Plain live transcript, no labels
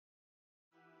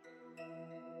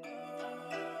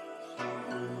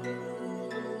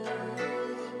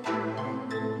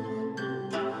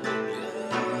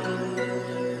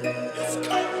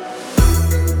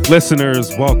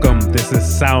Listeners, welcome. This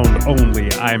is Sound Only.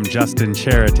 I'm Justin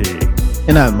Charity.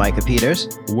 And I'm Micah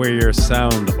Peters. We're your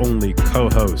Sound Only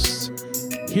co-hosts.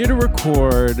 Here to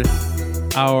record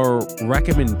our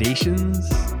recommendations.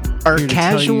 Our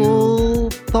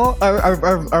casual thought,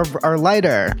 our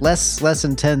lighter, less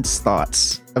intense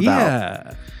thoughts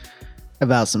about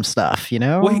some stuff, you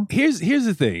know? Well, here's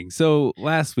the thing. So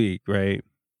last week, right?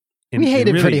 We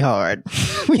hated pretty hard.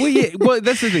 Well,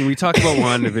 that's the thing. We talked about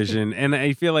WandaVision, and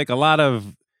I feel like a lot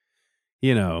of,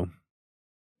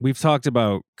 we've talked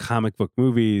about comic book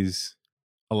movies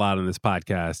a lot on this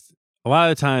podcast. A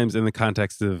lot of times in the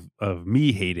context of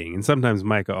me hating, and sometimes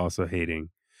Micah also hating.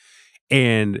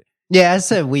 And yeah, I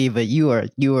said we, but you were.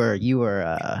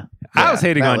 I was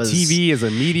hating on TV as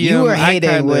a medium. You were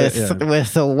hating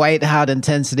with the white hot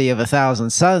intensity of 1,000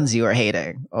 suns. You were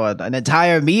hating on an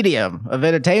entire medium of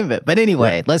entertainment. But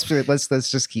anyway, let's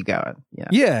just keep going.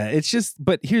 Yeah. It's just.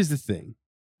 But here's the thing,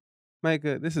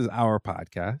 Micah. This is our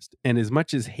podcast, and as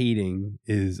much as hating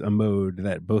is a mode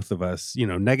that both of us,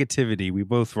 negativity, we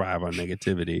both thrive on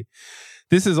negativity.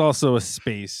 This is also a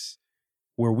space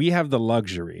where we have the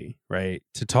luxury, right,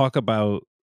 to talk about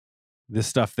the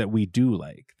stuff that we do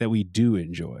like, that we do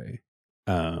enjoy.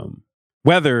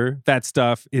 Whether that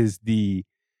stuff is the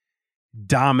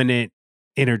dominant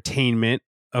entertainment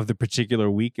of the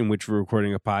particular week in which we're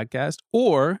recording a podcast,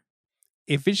 or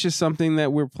if it's just something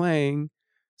that we're playing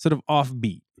sort of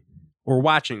offbeat, or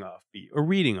watching offbeat, or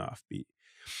reading offbeat.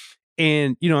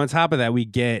 And, on top of that, we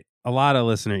get a lot of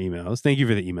listener emails. Thank you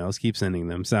for the emails. Keep sending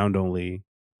them.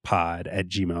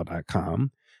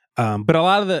 soundonlypod@gmail.com. But a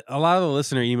lot of the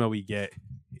listener email we get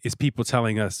is people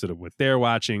telling us sort of what they're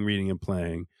watching, reading, and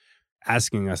playing,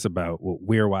 asking us about what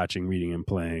we're watching, reading, and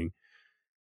playing.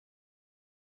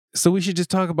 So we should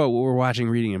just talk about what we're watching,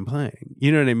 reading, and playing.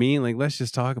 You know what I mean? Like, let's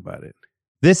just talk about it.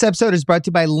 This episode is brought to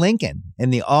you by Lincoln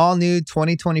and the all-new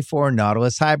 2024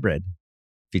 Nautilus Hybrid,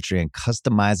 featuring a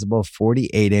customizable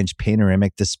 48-inch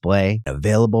panoramic display,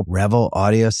 available Revel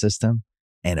audio system,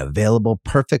 and available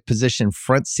perfect position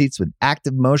front seats with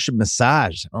active motion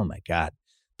massage. Oh my God.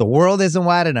 The world isn't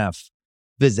wide enough.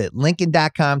 Visit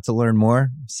Lincoln.com to learn more.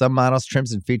 Some models,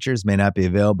 trims, and features may not be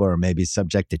available or may be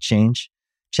subject to change.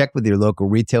 Check with your local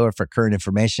retailer for current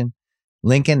information.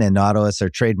 Lincoln and Nautilus are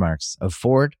trademarks of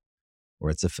Ford or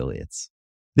its affiliates.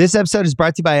 This episode is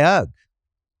brought to you by UGG.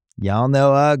 Y'all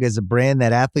know UGG is a brand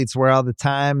that athletes wear all the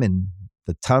time in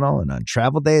the tunnel and on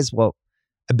travel days. Well,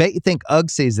 I bet you think UGG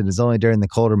season is only during the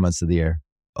colder months of the year.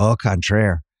 Au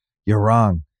contraire, you're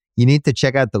wrong. You need to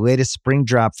check out the latest spring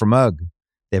drop from UGG.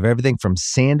 They have everything from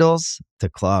sandals to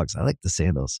clogs. I like the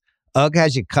sandals. UGG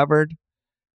has you covered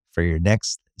for your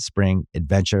next spring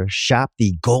adventure. Shop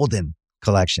the Golden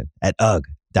Collection at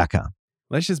UGG.com.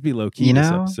 Let's just be low key this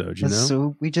episode.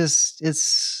 So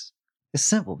it's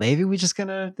simple, baby. We're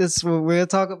gonna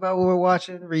talk about what we're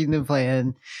watching, reading, and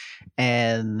playing,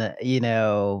 and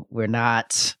we're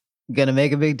not gonna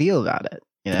make a big deal about it.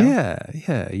 Yeah.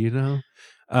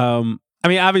 I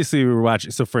mean, obviously we were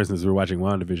watching. So, for instance, we were watching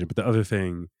WandaVision, but the other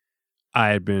thing I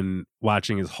had been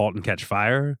watching is *Halt and Catch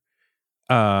Fire*,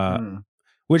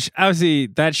 which obviously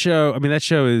that show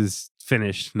is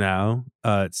finished now.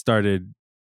 It started.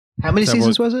 How many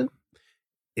seasons was it?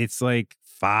 It's like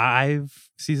 5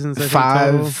 seasons. I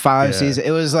think, five seasons.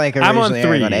 It was like originally I'm on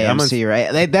 3 on AMC,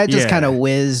 right? That just kind of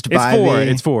whizzed by me.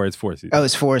 It's four seasons. Oh,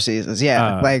 it's 4 seasons.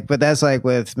 Yeah, but that's like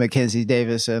with Mackenzie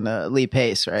Davis and Lee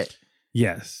Pace, right?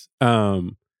 Yes. Yeah.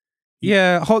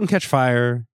 *Halt and Catch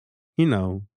Fire*.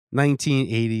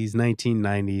 1980s,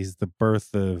 1990s, the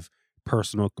birth of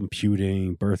personal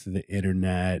computing, birth of the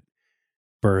internet,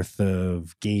 birth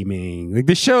of gaming. Like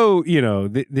the show,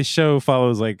 the show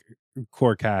follows like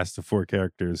core cast of 4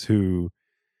 characters who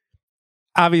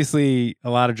obviously a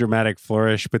lot of dramatic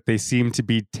flourish, but they seem to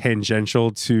be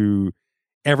tangential to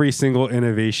every single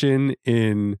innovation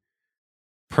in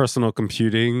personal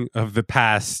computing of the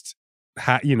past,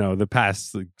 the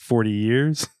past like 40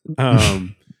 years.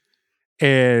 But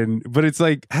it's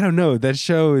like, I don't know, that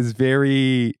show is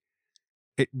very,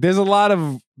 there's a lot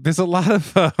of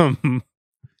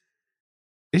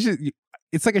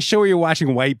it's like a show where you're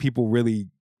watching white people really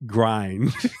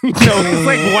grind. It's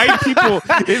like white people.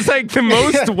 It's like the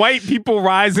most white people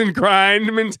rise and grind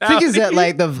mentality. I think is that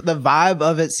like the vibe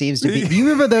of it seems to be.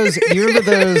 You remember those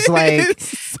like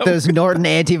those Norton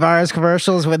antivirus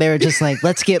commercials where they were just like,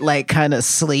 let's get like kind of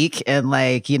sleek and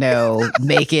like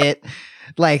make it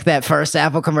like that first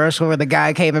Apple commercial where the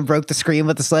guy came and broke the screen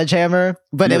with the sledgehammer,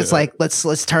 but it was like,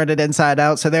 let's turn it inside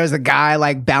out. So there was a guy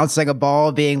like bouncing a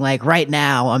ball being like, right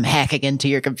now I'm hacking into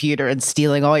your computer and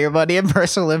stealing all your money and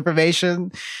personal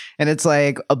information. And it's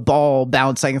like a ball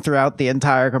bouncing throughout the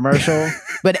entire commercial.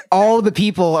 But all the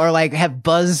people are like, have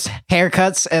buzzed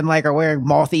haircuts and like are wearing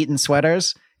moth-eaten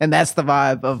sweaters. And that's the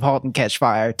vibe of *Halt and Catch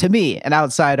Fire* to me, an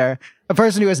outsider, a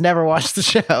person who has never watched the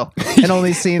show and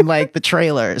only seen like the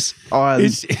trailers on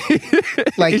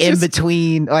like in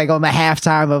between, like on the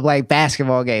halftime of like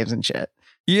basketball games and shit.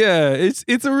 Yeah,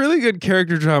 it's a really good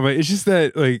character drama. It's just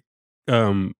that like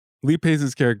Lee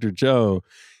Pace's character Joe,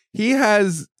 he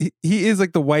is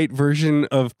like the white version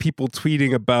of people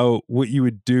tweeting about what you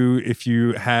would do if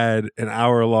you had an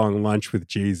hour-long lunch with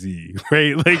Jay-Z,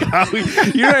 right? Like, how,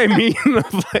 you know what I mean?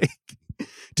 Of like,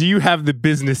 do you have the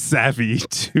business savvy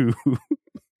to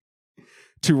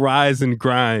rise and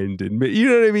grind? And you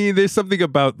know what I mean? There's something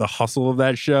about the hustle of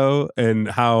that show and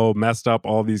how messed up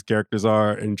all these characters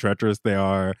are and treacherous they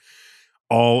are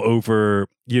all over,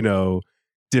 you know,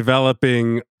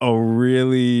 developing a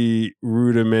really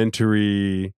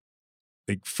rudimentary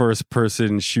like first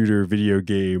person shooter video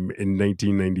game in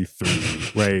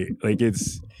 1993, right? Like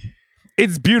it's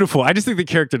beautiful. I just think the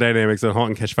character dynamics on *Halt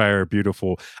and Catch Fire* are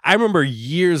beautiful. I remember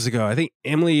years ago, I think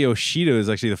Emily Yoshida is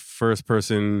actually the first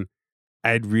person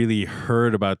I'd really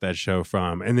heard about that show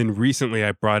from. And then recently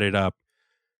I brought it up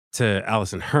to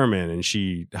Allison Herman and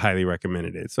she highly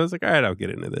recommended it. So I was like, all right, I'll get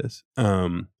into this.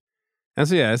 And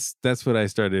so, yeah, that's what I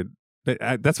started.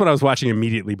 That's what I was watching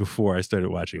immediately before I started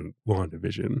watching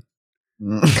WandaVision.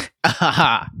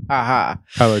 How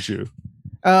about you?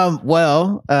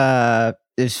 Well,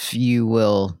 if you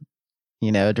will,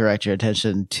 you know, direct your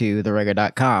attention to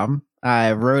TheRinger.com,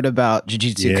 I wrote about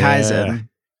Jujutsu Kaisen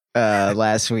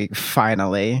last week,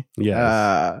 finally.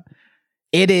 Yes.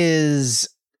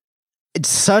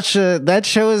 That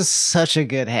show is such a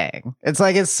good hang.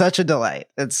 It's such a delight.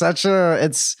 It's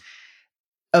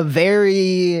a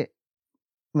very,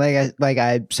 like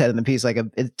I said in the piece, like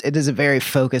it is a very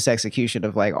focused execution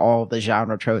of like all the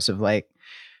genre tropes of like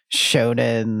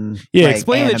shonen. Yeah, like,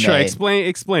 explain anime. the show.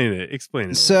 Explain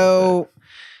it. So,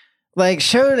 like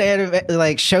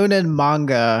shonen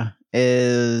manga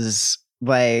is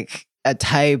like a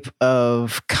type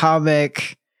of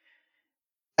comic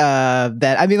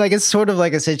that, I mean, like it's sort of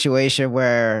like a situation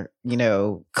where, you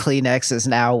know, Kleenex is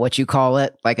now what you call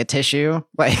it, like a tissue.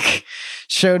 Like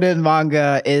shonen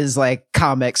manga is like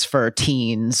comics for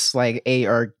teens, like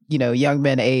young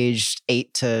men aged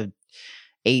 8 to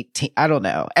 18. I don't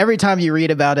know. Every time you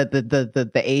read about it,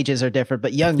 the ages are different,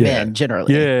 but young men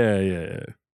generally. Yeah.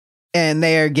 And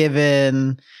they are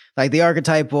given like the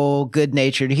archetypal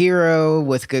good-natured hero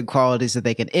with good qualities that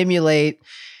they can emulate.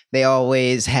 They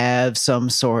always have some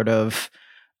sort of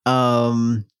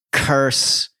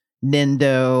curse,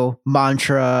 nindo,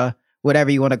 mantra,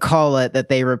 whatever you want to call it, that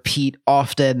they repeat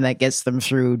often that gets them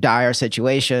through dire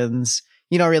situations.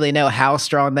 You don't really know how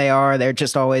strong they are. They're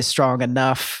just always strong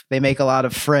enough. They make a lot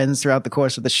of friends throughout the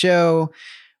course of the show,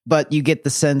 but you get the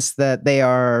sense that they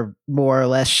are more or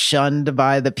less shunned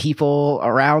by the people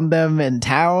around them in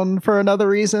town for another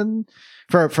reason.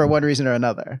 For one reason or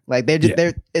another. Like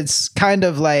they're it's kind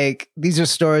of like these are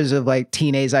stories of like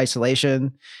teenage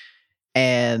isolation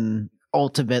and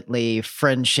ultimately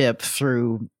friendship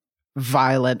through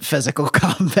violent physical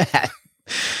combat.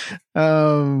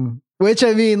 Which,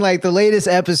 I mean, like the latest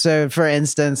episode, for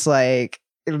instance, like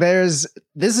this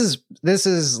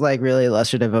is like really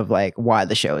illustrative of like why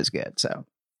the show is good. So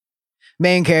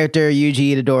main character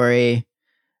Yuji Itadori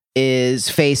is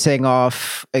facing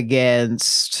off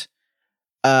against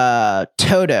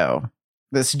Todo,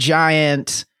 this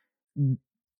giant,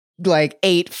 like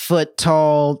 8 foot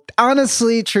tall,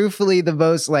 honestly, truthfully, the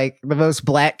most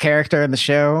black character in the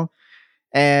show.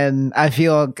 And I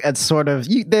feel it's sort of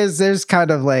there's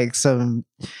kind of like some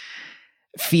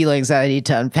feelings that I need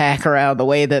to unpack around the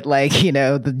way that, like, you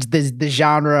know, the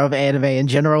genre of anime in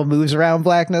general moves around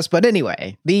blackness. But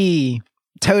anyway, the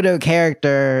Todo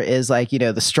character is like, you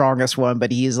know, the strongest one,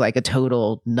 but he's like a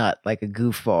total nut, like a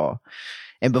goofball.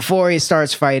 And before he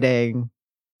starts fighting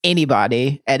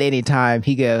anybody at any time,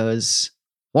 he goes,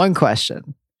 one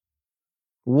question: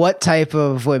 what type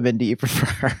of women do you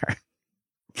prefer?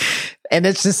 And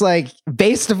it's just like,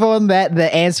 based upon that,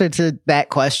 the answer to that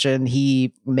question,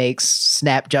 he makes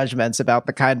snap judgments about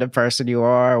the kind of person you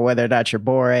are, whether or not you're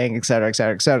boring, et cetera, et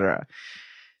cetera, et cetera.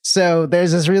 So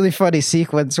there's this really funny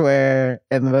sequence where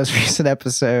in the most recent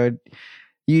episode,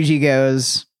 Yuji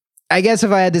goes, I guess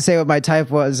if I had to say what my type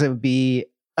was, it would be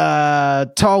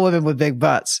tall women with big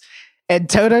butts. And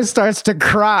Toto starts to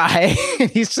cry. And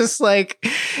he's just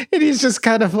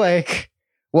kind of like,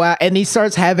 wow. And he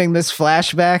starts having this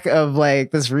flashback of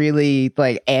like this really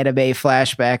like anime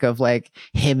flashback of like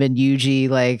him and Yuji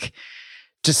like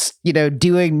just,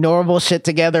 doing normal shit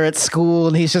together at school.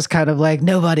 And he's just kind of like,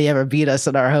 nobody ever beat us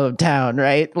in our hometown,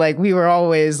 right? Like we were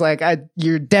always like,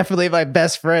 you're definitely my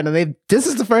best friend. And this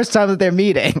is the first time that they're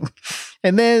meeting.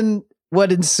 And then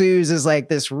what ensues is like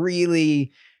this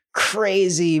really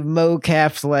crazy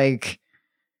mocap like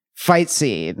fight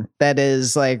scene that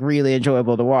is like really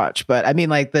enjoyable to watch. But I mean,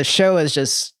 like the show is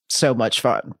just so much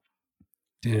fun.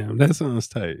 Damn, that sounds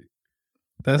tight.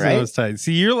 That Right? sounds tight.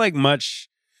 See, you're like much.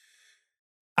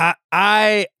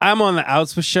 I'm on the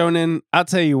outs with shonen. I'll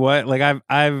tell you what. Like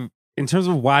I've in terms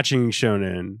of watching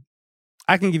shonen,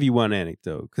 I can give you one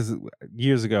anecdote because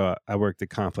years ago I worked at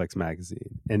Complex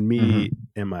Magazine, and me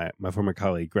and my former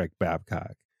colleague Greg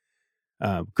Babcock.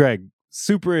 Greg,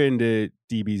 super into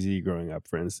DBZ growing up,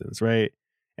 for instance, right?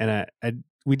 And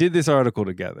we did this article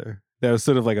together that was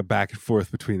sort of like a back and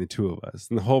forth between the two of us.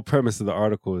 And the whole premise of the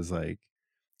article is like,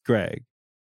 Greg,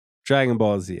 Dragon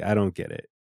Ball Z, I don't get it.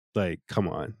 Like, come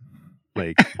on.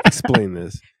 Like, explain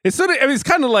this. It's sort of, I mean, it's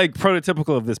kind of like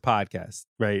prototypical of this podcast,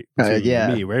 right? Between you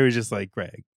and me, where it was just like,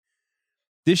 Greg,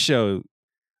 this show,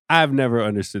 I've never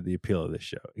understood the appeal of this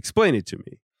show. Explain it to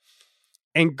me.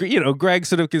 And, Greg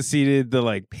sort of conceded the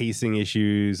like pacing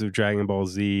issues of Dragon Ball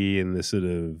Z and the sort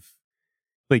of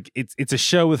like, it's a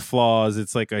show with flaws.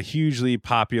 It's like a hugely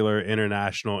popular,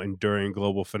 international, enduring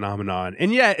global phenomenon.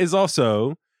 And yet is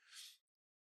also,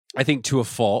 I think to a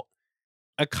fault,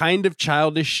 a kind of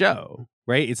childish show,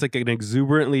 right? It's like an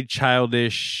exuberantly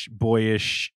childish,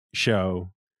 boyish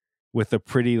show with a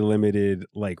pretty limited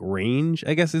like range,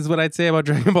 I guess is what I'd say about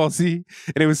Dragon Ball Z.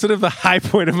 And it was sort of the high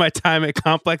point of my time at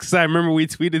Complex. I remember we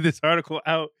tweeted this article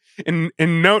out and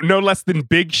no less than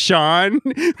Big Sean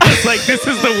was like, this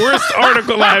is the worst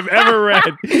article I've ever read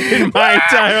in my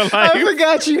entire life. I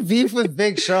forgot you beef with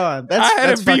Big Sean. I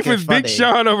had a beef with funny. Big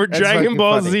Sean over Dragon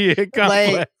Ball Z at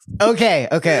Complex. Like,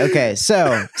 okay.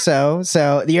 So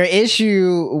your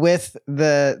issues with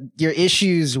like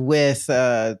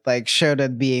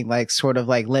shonen being like sort of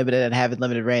like limited and having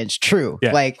limited range, true.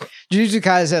 Yeah. Like Jujutsu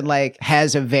Kaisen like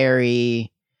has a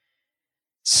very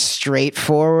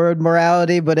straightforward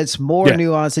morality, but it's more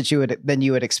nuanced than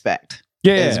you would expect.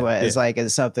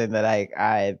 Is something that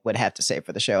I would have to say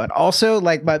for the show. And also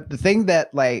like the thing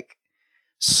that like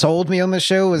sold me on the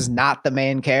show was not the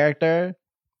main character.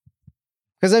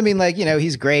 Because I mean, like,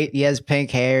 he's great. He has pink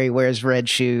hair. He wears red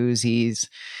shoes. He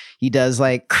does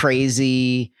like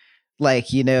crazy, like,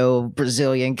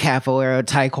 Brazilian capoeira,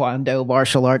 taekwondo,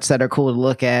 martial arts that are cool to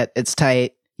look at. It's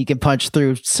tight. He can punch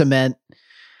through cement.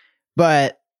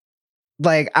 But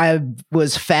like, I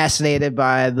was fascinated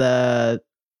by the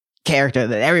character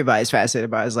that everybody's fascinated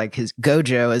by, is like his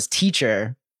Gojo, his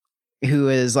teacher, who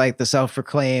is like the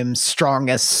self-proclaimed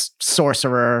strongest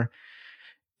sorcerer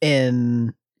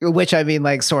in. Which I mean,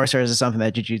 like, sorcerers is something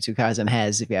that Jujutsu Kaisen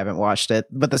has if you haven't watched it.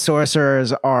 But the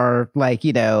sorcerers are like,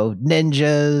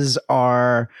 ninjas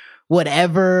are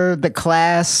whatever the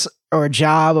class or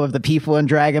job of the people in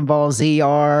Dragon Ball Z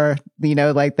are,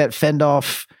 like that fend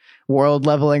off world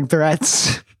leveling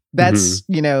threats. That's,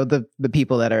 the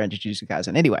people that are in Jujutsu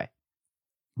Kaisen. Anyway,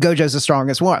 Gojo's the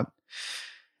strongest one.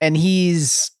 And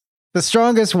he's the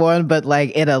strongest one, but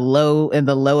like in the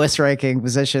lowest ranking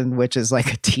position, which is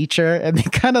like a teacher. And they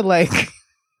kind of like,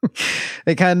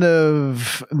 they kind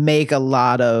of poke a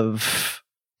lot of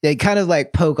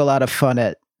fun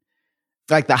at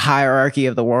like the hierarchy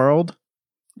of the world.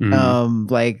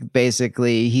 Like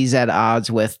basically he's at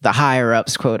odds with the higher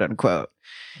ups, quote unquote.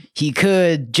 He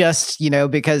could just,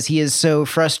 because he is so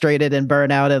frustrated and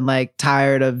burnt out and like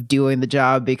tired of doing the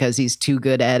job because he's too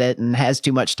good at it and has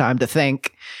too much time to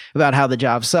think about how the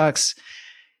job sucks.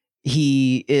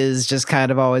 He is just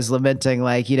kind of always lamenting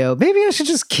like, maybe I should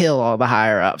just kill all the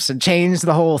higher ups and change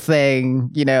the whole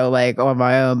thing, like on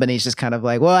my own. But he's just kind of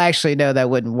like, well, actually, no, that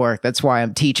wouldn't work. That's why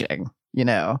I'm teaching,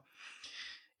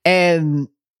 And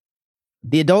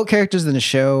the adult characters in the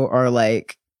show are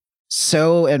like,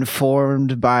 so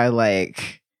informed by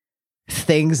like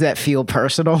things that feel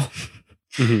personal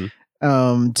to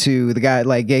the guy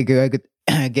like Gege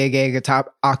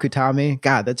Akutami.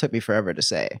 God, that took me forever to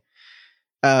say.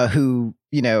 Who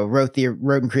wrote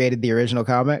and created the original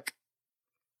comic.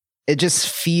 It just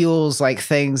feels like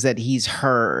things that he's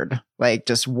heard, like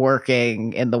just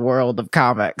working in the world of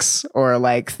comics, or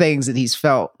like things that he's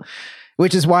felt,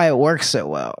 which is why it works so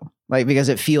well. Like because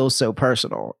it feels so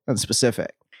personal and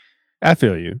specific. I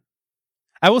feel you.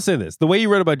 I will say this: the way you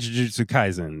wrote about Jujutsu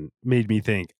Kaisen made me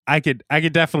think I could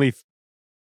definitely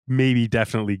maybe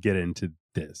definitely get into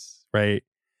this, right?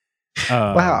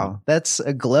 Wow, that's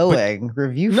a glowing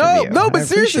review. No, from you. no, but I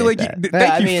seriously, appreciate like, that.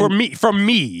 thank you. I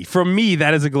From me,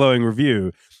 that is a glowing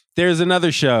review. There's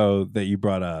another show that you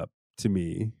brought up to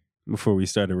me before we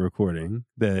started recording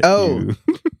that you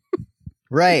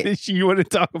right. that you want to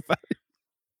talk about.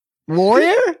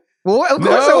 Warrior? Of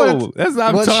course I want to. That's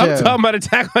not. I'm talking about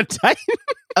Attack on Titan.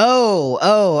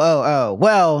 Oh.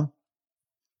 Well,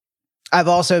 I've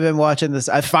also been watching this.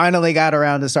 I finally got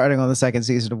around to starting on the second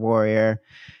season of Warrior.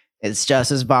 It's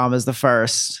just as bomb as the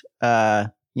first.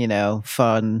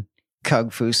 Fun kung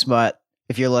fu smut.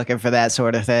 If you're looking for that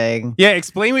sort of thing. Yeah,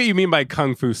 explain what you mean by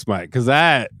kung fu smut, because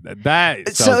that.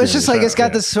 So it's just like it's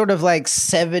got this sort of like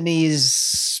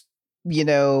 70s,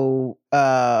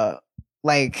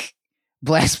 like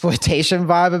blaxploitation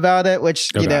vibe about it, which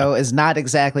is not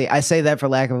exactly. I say that for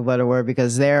lack of a better word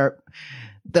because they're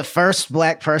the first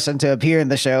black person to appear in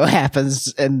the show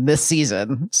happens in this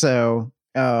season. So,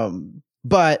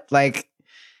 but like,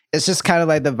 it's just kind of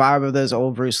like the vibe of those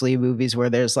old Bruce Lee movies where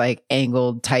there's like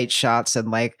angled tight shots and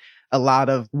like a lot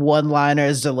of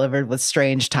one-liners delivered with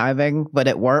strange timing, but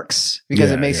it works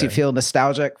because it makes you feel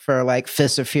nostalgic for like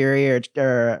Fist of Fury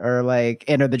or like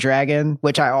Enter the Dragon,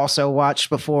 which I also watched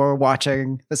before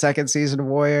watching the second season of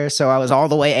Warrior. So I was all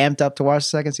the way amped up to watch the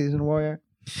second season of Warrior.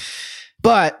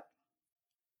 But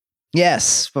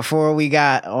yes, before we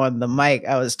got on the mic,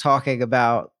 I was talking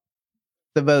about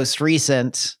the most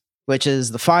recent, which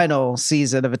is the final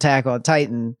season of Attack on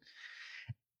Titan.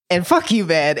 And fuck you,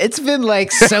 man. It's been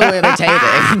like so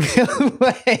entertaining.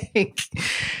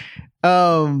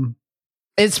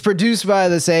 It's produced by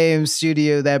the same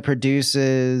studio that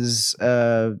produces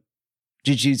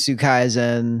Jujutsu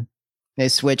Kaisen. They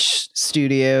switched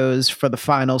studios for the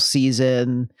final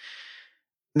season.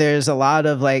 There's a lot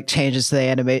of like changes to the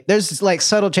anime. There's like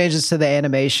subtle changes to the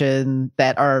animation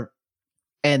that are,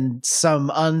 and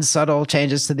some unsubtle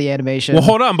changes to the animation. Well,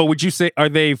 hold on, but would you say, are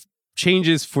they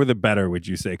changes for the better, would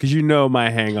you say? Because my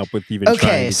hang up with even trying to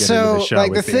get into the show.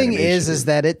 Like the thing is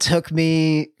that it took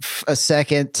me a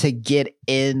second to get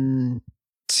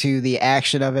into the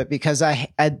action of it because I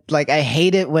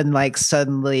hate it when like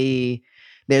suddenly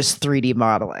there's 3D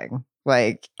modeling.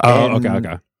 Like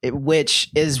okay. Which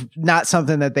is not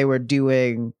something that they were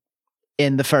doing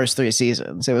in the first 3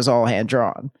 seasons. It was all hand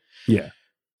drawn. Yeah.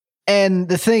 And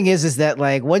the thing is that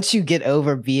like once you get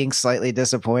over being slightly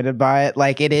disappointed by it,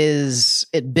 like it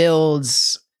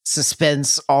builds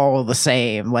suspense all the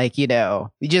same. Like, you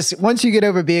just once you get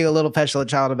over being a little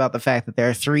petulant child about the fact that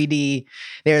there's 3D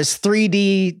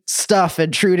stuff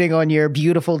intruding on your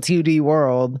beautiful 2D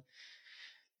world,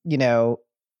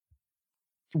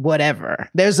 whatever.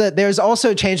 There's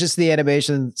also changes to the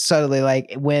animation subtly,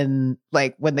 like when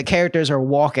the characters are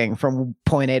walking from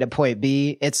point A to point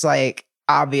B, it's like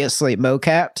obviously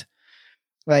mocapped.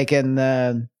 Like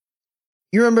in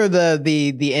you remember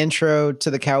the intro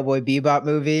to the Cowboy Bebop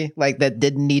movie, like that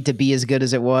didn't need to be as good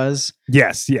as it was.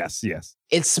 Yes.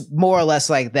 It's more or less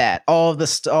like that. All the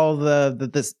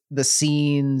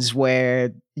scenes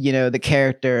where the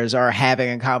characters are having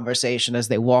a conversation as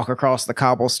they walk across the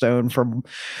cobblestone from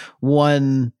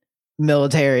one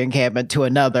military encampment to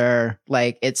another,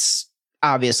 like it's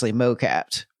obviously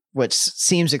mocapped, which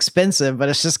seems expensive, but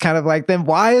it's just kind of like, then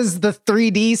why is the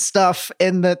 3D stuff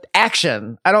in the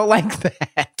action? I don't like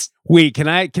that. Wait, can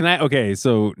I? Okay,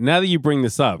 so now that you bring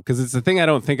this up, because it's a thing I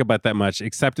don't think about that much,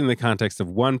 except in the context of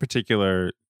one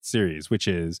particular series, which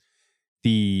is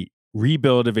the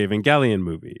rebuild of Evangelion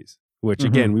movies, which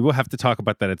again, we will have to talk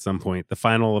about that at some point. The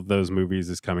final of those movies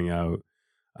is coming out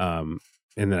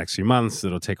in the next few months.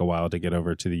 It'll take a while to get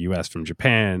over to the US from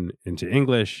Japan into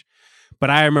English. But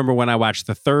I remember when I watched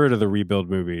the third of the rebuild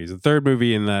movies, the third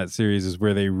movie in that series is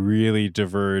where they really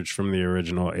diverged from the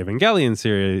original Evangelion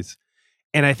series.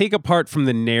 And I think apart from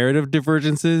the narrative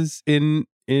divergences in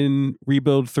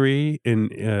Rebuild 3,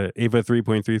 in Eva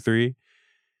 3.33,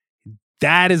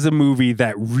 that is a movie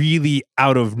that really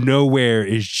out of nowhere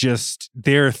is just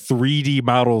there are 3D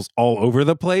models all over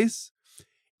the place.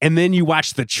 And then you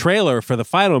watch the trailer for the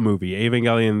final movie,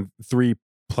 Evangelion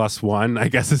 3+1, I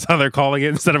guess is how they're calling it,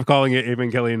 instead of calling it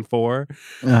Evangelion 4.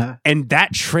 And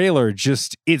that trailer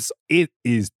it is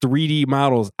 3D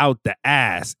models out the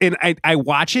ass. And I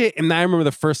watch it, and I remember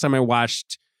the first time I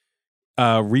watched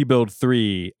Rebuild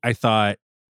 3, I thought,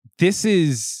 this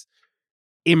is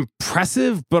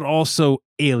impressive, but also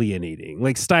alienating.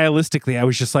 Like stylistically, I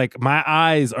was just like, my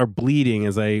eyes are bleeding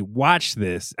as I watch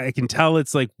this. I can tell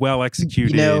it's like well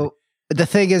executed. The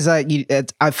thing is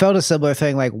that I felt a similar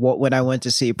thing like when I went to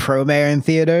see Promare in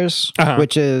theaters,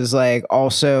 which is like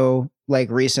also like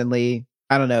recently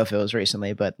I don't know if it was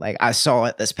recently, but like I saw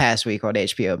it this past week on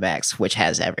HBO Max, which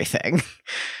has everything.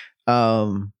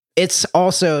 It's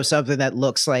also something that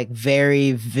looks like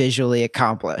very visually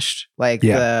accomplished. Like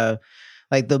it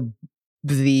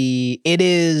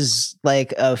is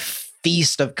like a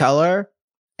feast of color,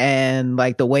 and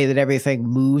like the way that everything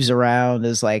moves around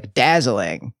is like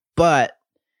dazzling, but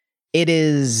it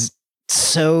is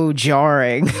so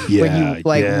jarring when you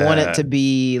like want it to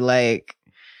be like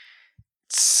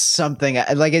something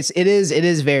like it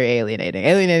is very alienating.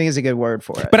 Alienating is a good word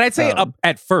for it. But I'd say up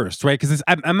at first, right? Because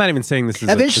I'm not even saying this is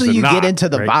eventually you get into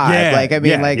the vibe. Yeah, like I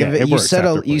mean, if you works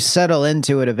settle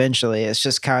into it eventually. It's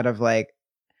just kind of like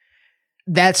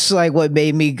that's like what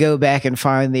made me go back and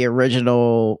find the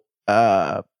original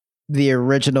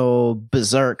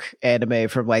Berserk anime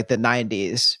from like the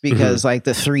 90s, because like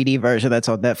the 3D version that's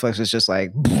on Netflix is just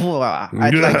like blah. I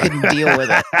couldn't deal with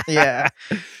it.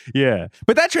 Yeah.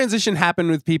 But that transition happened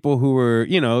with people who were,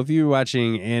 if you were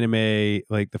watching anime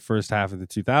like the first half of the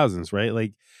 2000s, right?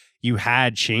 Like you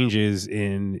had changes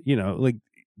in, like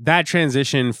that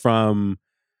transition from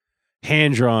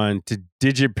hand-drawn to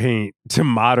digipaint to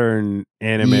modern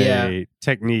anime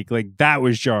technique, like that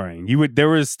was jarring. There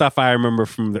was stuff I remember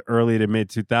from the early to mid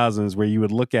 2000s where you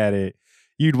would look at it,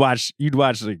 you'd watch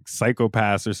like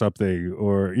Psycho-Pass or something,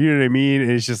 or you know what I mean,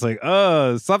 and it's just like,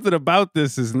 oh, something about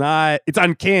this is not, it's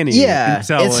uncanny.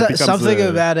 Something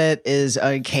about it is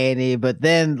uncanny, but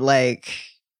then like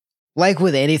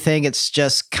with anything, it's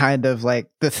just kind of like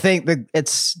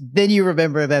then you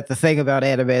remember that the thing about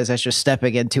anime is that you're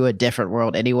stepping into a different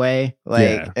world anyway.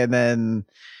 And then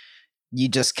you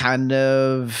just kind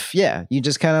of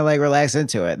like relax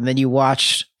into it. And then you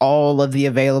watch all of the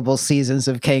available seasons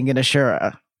of Kengan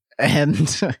Ashura,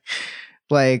 and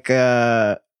like,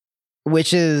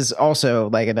 which is also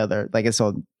like another, like it's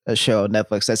on a show on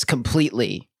Netflix that's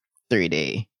completely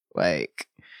 3D, like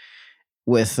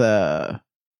with,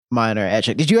 minor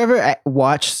etching. Did you ever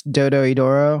watch Dodo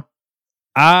Idoro?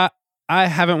 I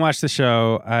haven't watched the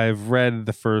show. I've read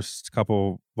the first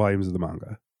couple volumes of the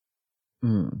manga.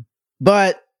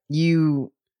 But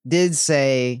you did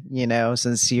say,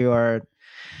 since you are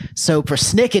so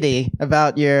persnickety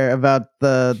about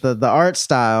the art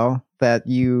style, that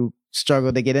you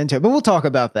struggled to get into it. But we'll talk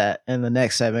about that in the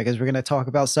next segment, because we're going to talk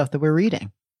about stuff that we're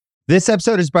reading. This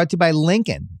episode is brought to you by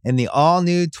Lincoln and the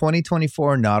all-new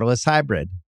 2024 Nautilus Hybrid.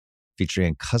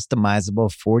 Featuring customizable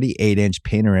 48-inch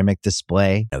panoramic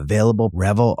display, available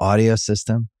Revel audio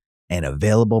system, and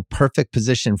available perfect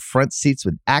position front seats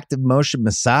with active motion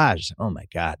massage. Oh my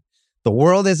God. The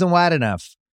world isn't wide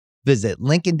enough. Visit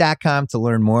Lincoln.com to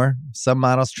learn more. Some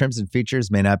models, trims, and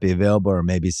features may not be available or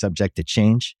may be subject to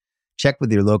change. Check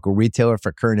with your local retailer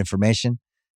for current information.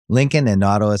 Lincoln and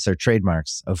Nautilus are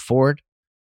trademarks of Ford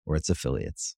or its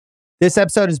affiliates. This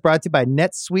episode is brought to you by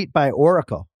NetSuite by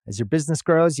Oracle. As your business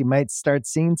grows, you might start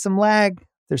seeing some lag.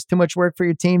 There's too much work for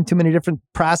your team, too many different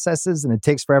processes, and it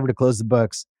takes forever to close the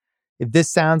books. If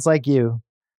this sounds like you,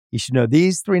 you should know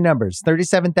these three numbers: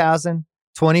 37,000,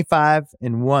 25,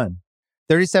 and 1.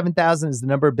 37,000 is the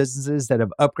number of businesses that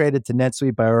have upgraded to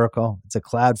NetSuite by Oracle. It's a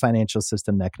cloud financial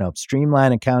system that can help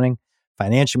streamline accounting,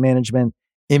 financial management,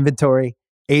 inventory,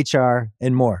 HR,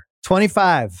 and more.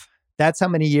 25, that's how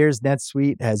many years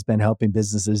NetSuite has been helping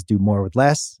businesses do more with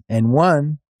less. And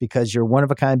 1, because your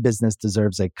one-of-a-kind business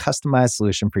deserves a customized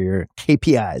solution for your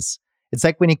KPIs. It's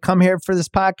like when you come here for this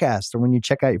podcast or when you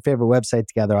check out your favorite website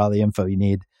to gather all the info you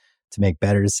need to make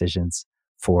better decisions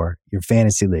for your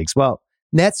fantasy leagues. Well,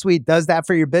 NetSuite does that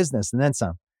for your business and then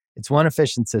some. It's one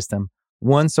efficient system,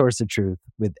 one source of truth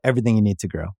with everything you need to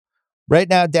grow. Right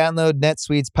now, download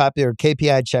NetSuite's popular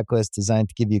KPI checklist designed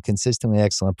to give you consistently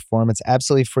excellent performance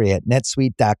absolutely free at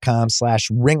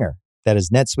netsuite.com/ringer. That is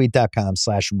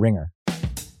netsuite.com/ringer.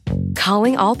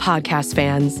 Calling all podcast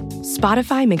fans,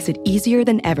 Spotify makes it easier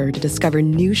than ever to discover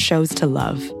new shows to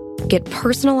love. Get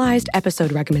personalized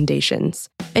episode recommendations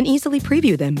and easily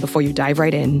preview them before you dive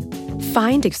right in.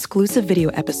 Find exclusive video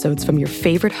episodes from your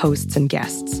favorite hosts and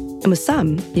guests. And with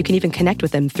some, you can even connect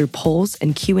with them through polls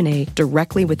and Q&A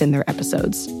directly within their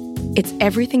episodes. It's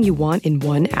everything you want in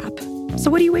one app. So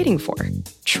what are you waiting for?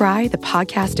 Try the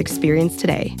podcast experience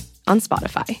today on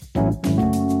Spotify.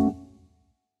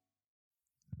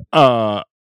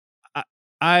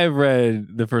 I've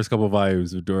read the first couple of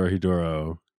volumes of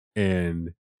Dorohedoro,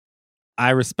 and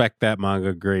I respect that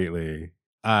manga greatly.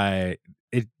 The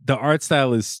art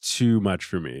style is too much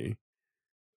for me.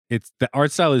 The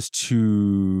art style is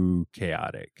too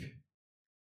chaotic.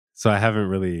 So I haven't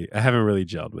really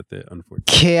gelled with it, unfortunately.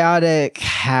 Chaotic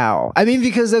how? I mean,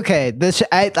 because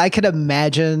I could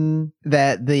imagine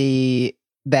that the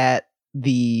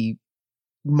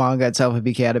manga itself would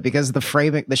be chaotic because the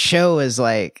framing, the show is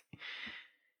like,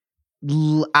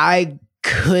 I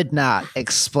could not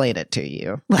explain it to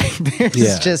you. Like,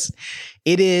 there's just,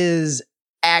 it is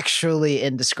actually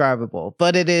indescribable.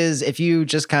 But it is, if you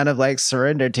just kind of like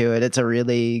surrender to it, it's a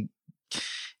really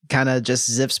kind of just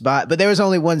zips by. But there was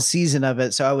only one season of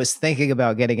it, so I was thinking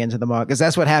about getting into the manga because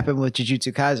that's what happened with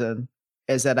Jujutsu Kaisen.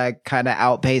 Is that I kind of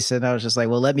outpaced it. And I was just like,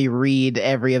 well, let me read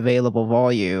every available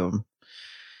volume.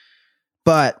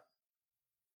 But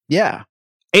yeah,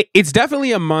 it's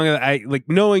definitely a manga that I like.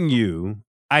 Knowing you,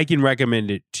 I can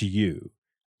recommend it to you.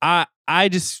 I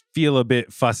just feel a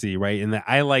bit fussy, right? In that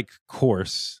I like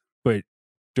coarse, but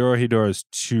Dorohedoro is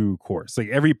too coarse. Like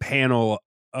every panel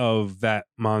of that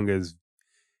manga is,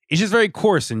 it's just very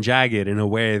coarse and jagged in a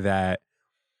way that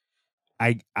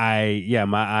my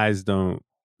eyes don't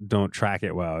track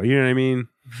it well. You know what I mean?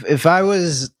 If I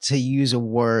was to use a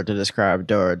word to describe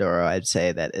Dorohedoro, I'd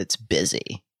say that it's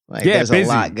busy. Like there's busy. A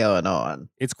lot going on.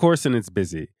 It's coarse and it's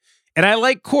busy. And I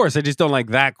like coarse. I just don't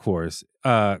like that coarse.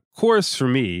 Coarse for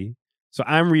me. So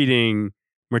I'm reading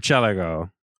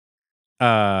Murcielago,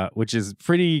 which is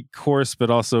pretty coarse, but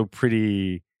also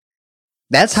pretty.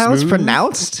 That's how smooth. it's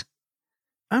pronounced?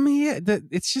 I mean, yeah,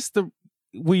 it's just the.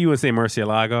 What you would say,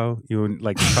 Murcielago? You would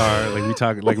like the car, like we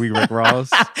talk, like we Rick Ross.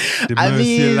 The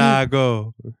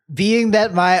Murcielago. Being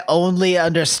that my only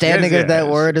understanding of that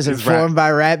word is informed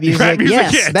by rap music, rap music,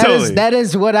 yes, yeah, totally. that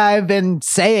is what I've been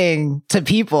saying to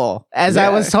people as I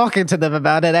was talking to them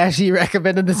about it. As you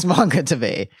recommended this manga to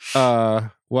me. Well,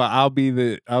 I'll be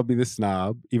the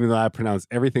snob, even though I pronounce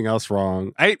everything else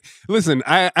wrong. I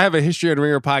have a history on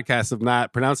Ringer podcast of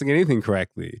not pronouncing anything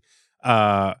correctly.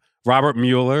 Robert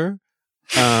Mueller.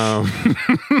 You know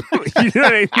what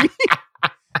I mean?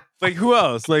 Like who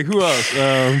else? Wait,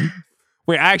 I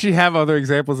actually have other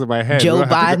examples in my head. Joe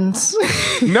Biden's.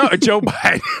 No, Joe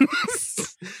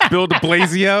Biden's. Bill de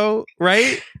Blasio,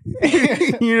 right?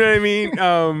 You know what I mean?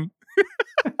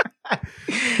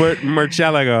 But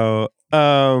Murcielago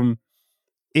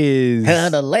is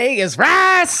the leg is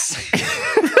rice.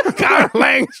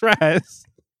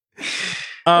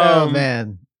 Oh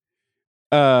man.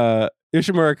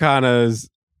 Ishimura Kana's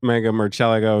manga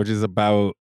Murcielago, which is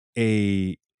about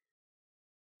the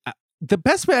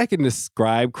best way I can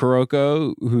describe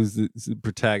Kuroko, who's the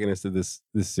protagonist of this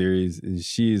series, is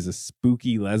she is a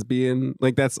spooky lesbian.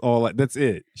 Like that's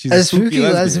it. She's a spooky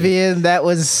lesbian that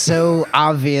was so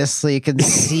obviously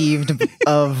conceived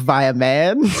of by a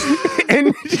man.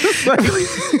 And just like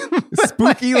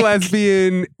spooky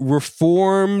lesbian,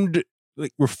 reformed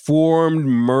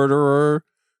murderer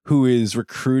who is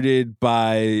recruited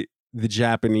by the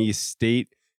Japanese state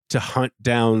to hunt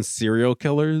down serial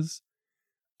killers.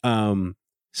 So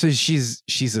she's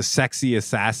a sexy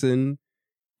assassin,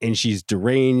 and she's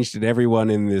deranged, and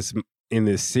everyone in this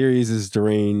series is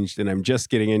deranged, and I'm just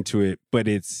getting into it, but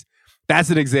that's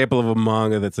an example of a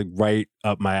manga that's like right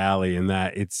up my alley in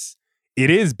that it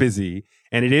is busy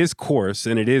and it is coarse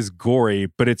and it is gory,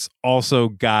 but it's also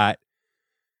got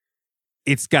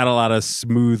a lot of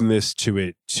smoothness to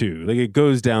it too. Like it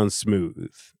goes down smooth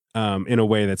in a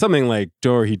way that something like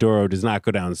Dorohedoro does not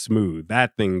go down smooth.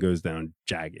 That thing goes down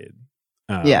jagged.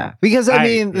 Because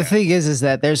the thing is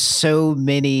that there's so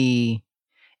many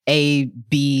A,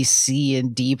 B, C,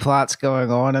 and D plots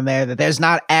going on in there that there's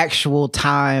not actual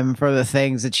time for the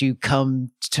things that you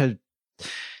come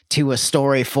to a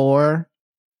story for,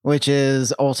 which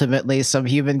is ultimately some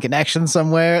human connection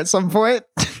somewhere at some point.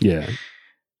 Yeah.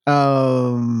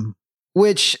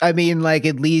 Which I mean, like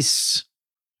at least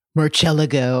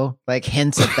Murcielago like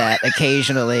hints at that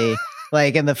occasionally,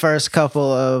 like in the first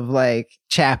couple of like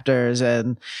chapters,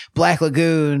 and Black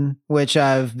Lagoon, which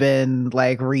I've been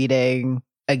like reading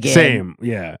again. Same,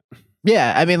 yeah.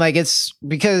 I mean, like it's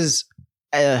because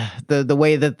the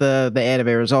way that the anime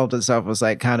resolved itself was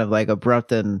like kind of like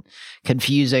abrupt and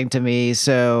confusing to me.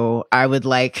 So I would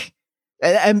like.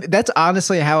 And that's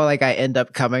honestly how like I end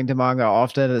up coming to manga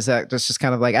often, is that just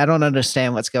kind of like I don't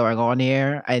understand what's going on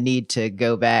here. I need to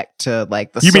go back to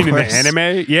like the source. You mean in the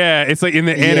anime? Yeah, it's like in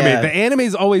the anime. Yeah. The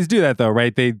animes always do that though,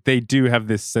 right? They do have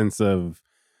this sense of,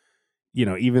 you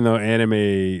know, even though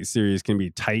anime series can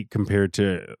be tight compared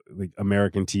to like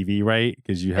American TV, right?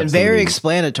 Because you have very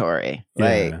explanatory,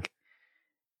 like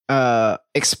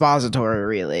expository,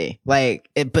 really. Like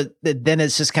it, but then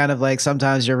it's just kind of like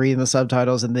sometimes you're reading the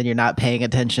subtitles and then you're not paying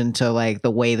attention to like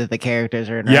the way that the characters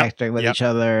are interacting with each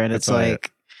other, and it's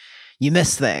like you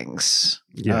miss things.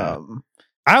 Yeah.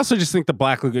 I also just think the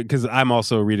Black Lagoon, because I'm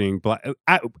also reading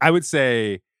I would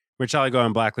say Murcielago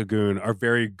and Black Lagoon are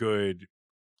very good.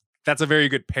 That's a very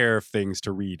good pair of things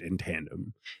to read in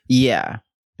tandem. Yeah.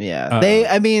 Yeah.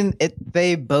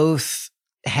 They both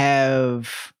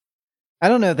have, I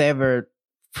don't know if they ever,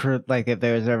 if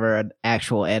there was ever an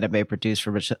actual anime produced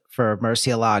for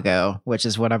Murcielago, which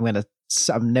is what I'm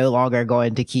no longer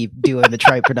going to keep doing the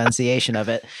trite pronunciation of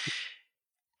it.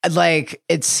 Like,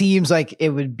 it seems like it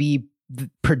would be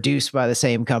produced by the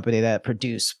same company that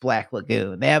produced Black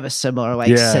Lagoon. They have a similar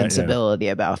sensibility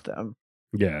about them.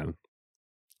 Yeah.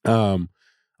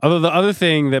 Although the other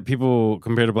thing that people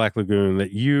compare to Black Lagoon that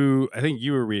I think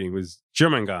you were reading was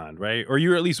Jormungand, right? Or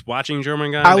you were at least watching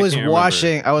Jormungand? I was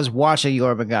watching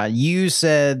Jormungand. You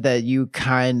said that you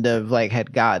kind of like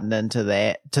had gotten into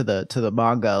the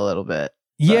manga a little bit.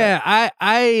 Yeah,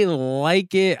 I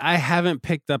like it. I haven't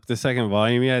picked up the second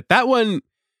volume yet. That one,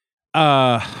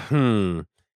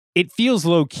 it feels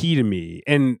low key to me,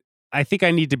 and I think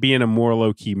I need to be in a more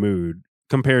low key mood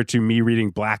compared to me reading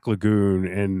Black Lagoon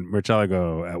and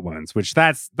Murcielago at once, which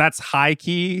that's high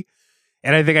key.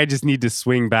 And I think I just need to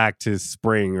swing back to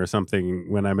spring or something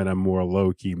when I'm in a more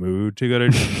low key mood to go to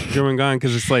Jormungand,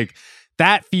 because it's like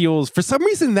that feels, for some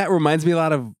reason, that reminds me a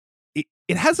lot of.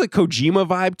 It has a Kojima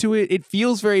vibe to it. It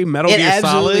feels very Metal Gear Solid. It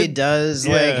absolutely does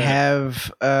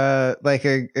have a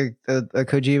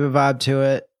Kojima vibe to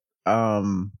it.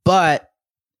 But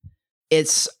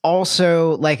it's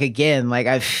also I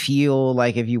feel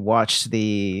like if you watch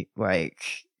the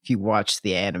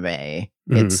anime,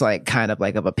 it's like kind of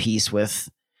like of a piece with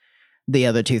the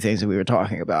other two things that we were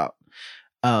talking about.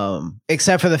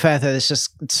 Except for the fact that it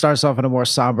starts off in a more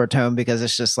somber tone because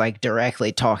it's just like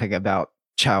directly talking about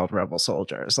child rebel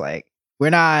soldiers. Like,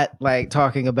 we're not like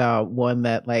talking about one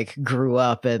that like grew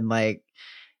up and like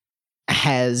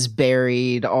has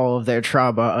buried all of their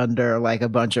trauma under like a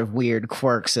bunch of weird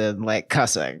quirks and like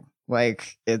cussing.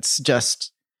 Like, it's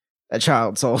just a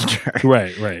child soldier,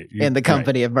 right in the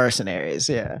company of mercenaries.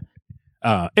 Yeah.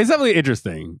 It's definitely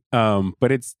interesting,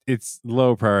 but it's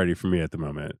low priority for me at the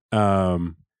moment.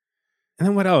 And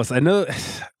then what else?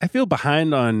 I feel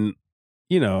behind on,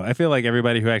 I feel like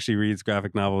everybody who actually reads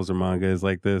graphic novels or manga is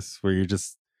like this, where you're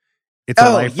just, it's a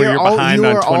life where you're behind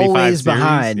on 25 always series.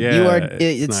 Behind. Yeah, you are.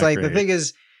 It's like, great. the thing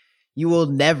is, you will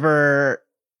never.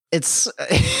 It's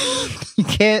you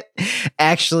can't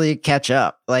actually catch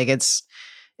up. Like, it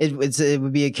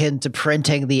would be akin to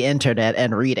printing the internet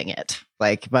and reading it.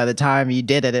 Like, by the time you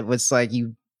did it, it was like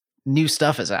new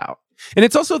stuff is out. And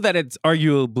it's also that it's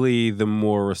arguably the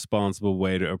more responsible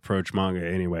way to approach manga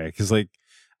anyway. Because like,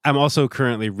 I'm also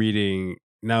currently reading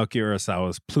Naoki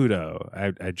Urasawa's Pluto.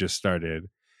 I just started.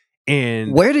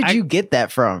 And where did you get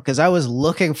that from? Because I was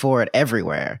looking for it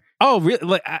everywhere. Oh, really?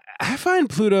 Like, I find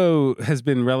Pluto has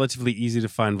been relatively easy to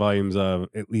find volumes of,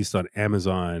 at least on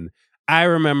Amazon. I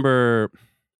remember,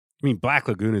 Black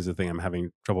Lagoon is the thing I'm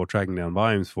having trouble tracking down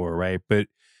volumes for, right?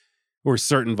 Or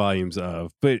certain volumes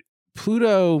of. But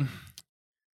Pluto,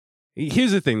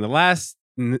 here's the thing. The last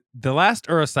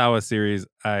Urasawa series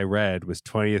I read was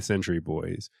 20th Century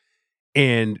Boys.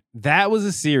 And that was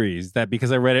a series that,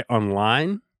 because I read it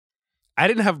online, I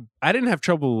didn't have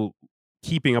trouble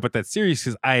keeping up with that series,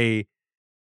 because I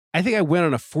think I went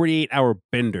on a 48-hour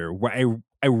bender where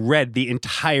I read the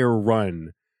entire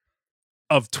run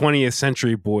of 20th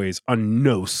Century Boys on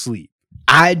no sleep.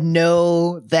 I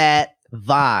know that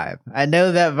vibe.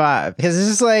 Because it's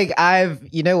just like, I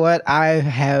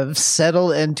have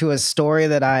settled into a story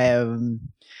that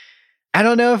I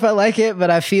don't know if I like it, but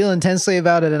I feel intensely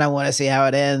about it and I want to see how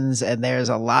it ends. And there's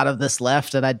a lot of this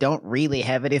left and I don't really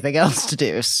have anything else to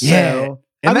do. So yeah.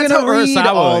 I'm going to read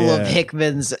all of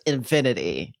Hickman's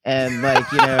Infinity and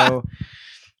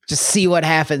just see what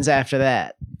happens after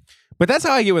that. But that's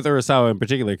how I get with Urasawa in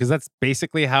particular, because that's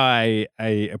basically how I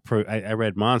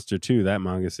read Monster too, that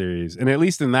manga series. And at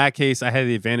least in that case, I had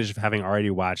the advantage of having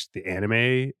already watched the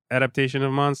anime adaptation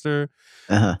of Monster.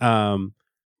 Uh-huh.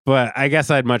 But I guess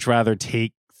I'd much rather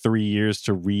take 3 years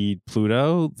to read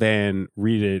Pluto than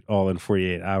read it all in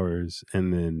 48 hours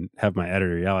and then have my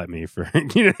editor yell at me for,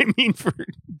 for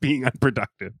being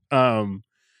unproductive.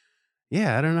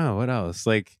 Yeah, I don't know. What else?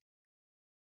 Like,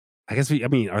 I guess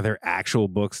are there actual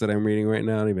books that I'm reading right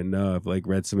now? I don't even know. I've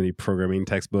read so many programming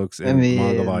textbooks and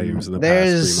manga volumes in the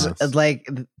past 3 months. Like,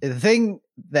 the thing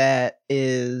that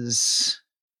is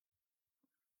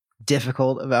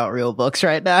difficult about real books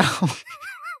right now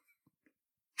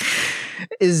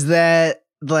is that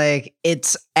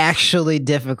it's actually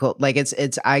difficult.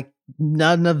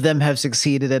 None of them have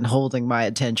succeeded in holding my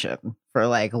attention for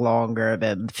longer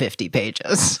than 50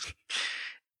 pages.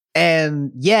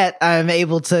 And yet I'm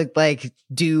able to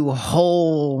do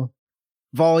whole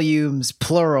volumes,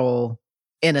 plural,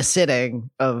 in a sitting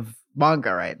of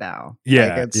manga right now.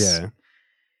 Yeah,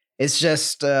 It's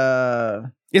just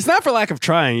it's not for lack of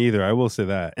trying either. I will say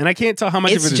that, and I can't tell how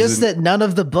much of it is. It's just that none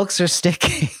of the books are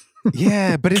sticking.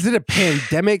 Yeah, but is it a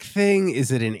pandemic thing?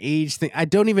 Is it an age thing? I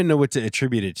don't even know what to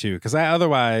attribute it to, because I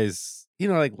otherwise,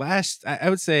 like I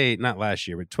would say not last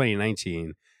year, but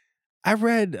 2019, I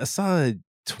read a solid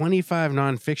 25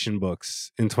 nonfiction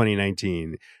books in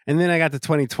 2019. And then I got to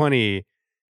 2020.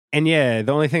 And yeah,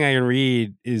 the only thing I can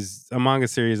read is a manga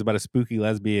series about a spooky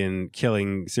lesbian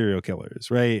killing serial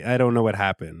killers, right? I don't know what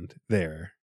happened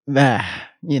there. I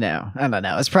don't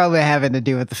know. It's probably having to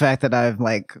do with the fact that I'm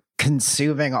like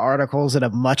consuming articles at a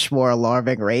much more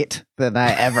alarming rate than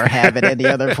I ever have at any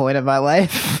other point in my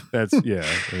life. That's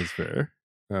fair.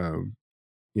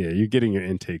 You're getting your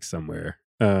intake somewhere.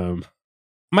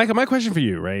 Micah, my question for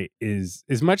you, right, is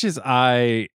as much as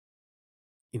I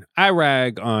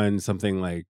rag on something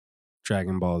like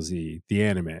Dragon Ball Z, the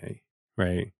anime,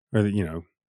 right? Or,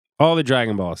 all the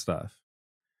Dragon Ball stuff.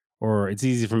 Or it's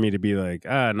easy for me to be like,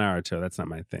 Naruto, that's not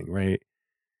my thing, right?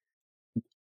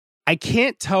 I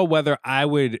can't tell whether I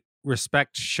would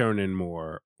respect shonen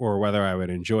more or whether I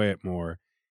would enjoy it more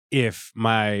if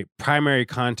my primary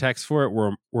context for it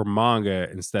were manga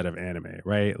instead of anime,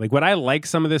 right? Like, would I like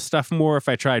some of this stuff more if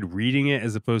I tried reading it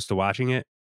as opposed to watching it?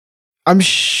 I'm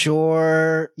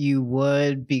sure you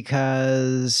would,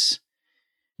 because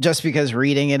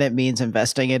reading in it means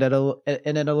investing in it a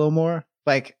little more.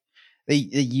 Like,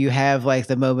 you have like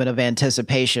the moment of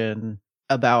anticipation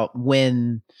about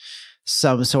when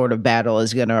some sort of battle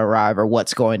is going to arrive or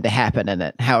what's going to happen in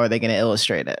it. How are they going to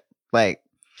illustrate it? Like,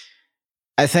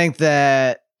 I think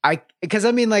that I'm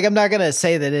not going to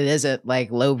say that it isn't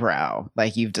like lowbrow,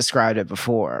 like you've described it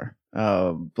before.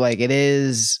 Like, it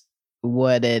is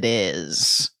what it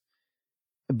is.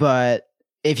 But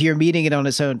if you're meeting it on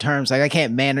its own terms, like, I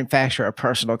can't manufacture a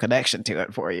personal connection to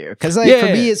it for you. Cause for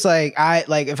me, it's like,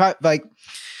 if I like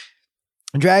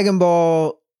Dragon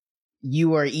Ball,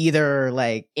 you are either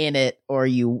like in it or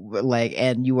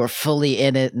and you are fully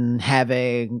in it and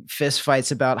having fist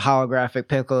fights about holographic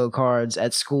Piccolo cards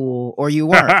at school, or you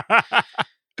weren't.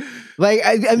 Like,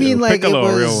 I mean, like, Piccolo,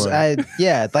 it was, I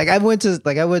went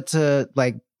to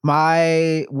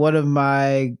one of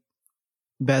my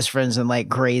best friends in like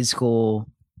grade school.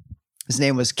 His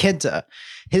name was Kenta.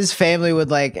 His family would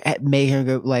like make him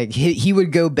go, like he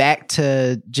would go back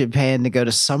to Japan to go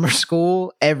to summer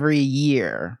school every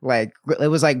year. Like, it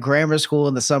was like grammar school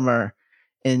in the summer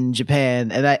in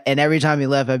Japan. And every time he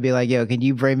left, I'd be like, yo, can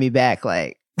you bring me back?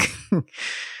 Like,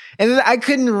 and then I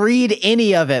couldn't read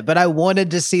any of it, but I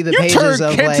wanted to see the pages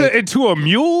of Kenta like into a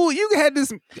mule. You had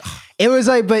this. It was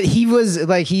like, but he was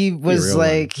into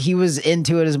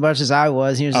it as much as I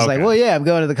was. He was just like, well, yeah, I'm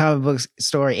going to the comic book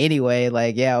store anyway.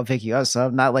 Like, yeah, I'll pick you up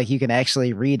some. Not like you can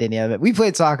actually read any of it. We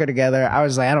played soccer together. I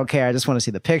was like, I don't care. I just want to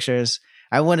see the pictures.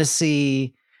 I want to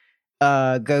see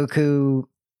Goku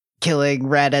killing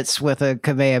Raditz with a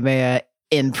Kamehameha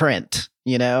in print.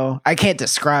 I can't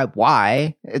describe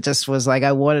why. It just was like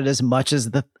I wanted as much as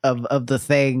of the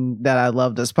thing that I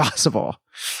loved as possible.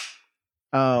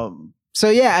 So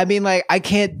yeah, I mean, like, I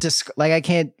can't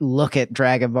look at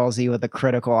Dragon Ball Z with a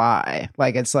critical eye.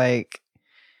 Like, it's like,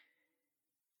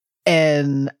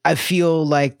 and I feel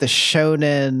like the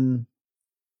shonen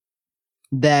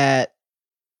that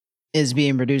is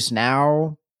being produced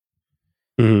now,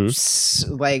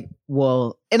 like,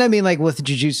 well, and I mean, like, with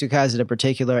Jujutsu Kaisen in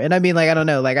particular, and I mean, like, I don't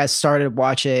know, like, I started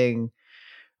watching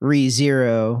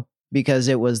Re:Zero because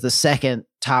it was the second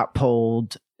top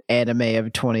polled anime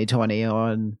of 2020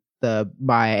 on the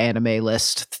My Anime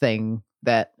List thing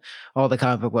that all the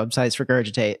comic book websites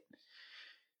regurgitate.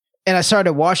 And I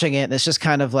started watching it, and it's just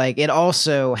kind of like, it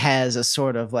also has a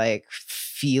sort of like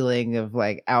feeling of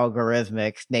like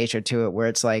algorithmic nature to it, where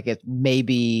it's like, it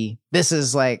maybe this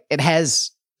is like, it has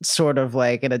sort of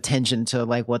like an attention to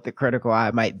like what the critical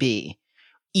eye might be.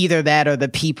 Either that or the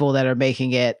people that are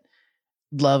making it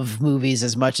love movies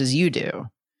as much as you do.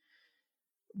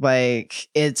 Like,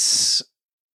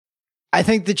 I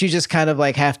think that you just kind of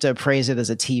like have to appraise it as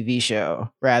a TV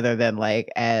show rather than like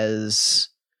as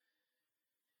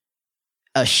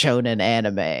a shonen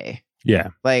anime. Yeah.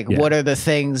 Like, what are the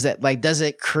things that, like, does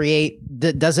it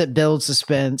build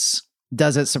suspense?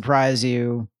 Does it surprise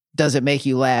you? Does it make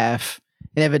you laugh?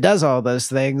 And if it does all those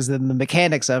things, then the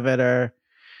mechanics of it are,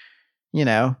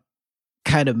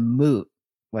 kind of moot.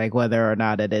 Like, whether or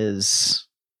not it is,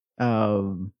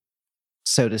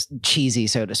 cheesy,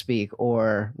 so to speak,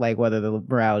 or like whether the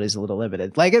morality is a little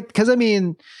limited. Like, because I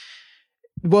mean,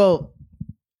 well,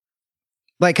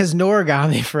 like, because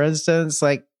Noragami, for instance,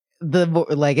 like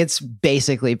it's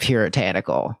basically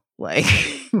puritanical, like,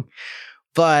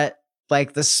 but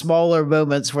like the smaller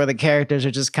moments where the characters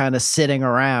are just kind of sitting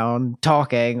around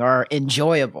talking are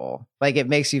enjoyable. Like it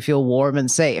makes you feel warm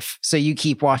and safe. So you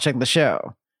keep watching the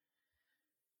show.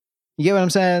 You get what I'm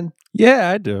saying? Yeah,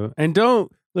 I do. And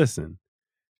don't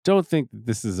think that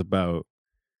this is about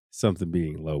something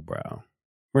being lowbrow.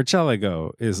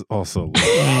 Marcellego is also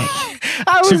lowbrow.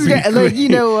 I was like, you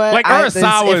know what? Like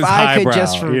Urasawa is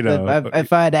highbrow.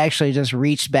 If I'd actually just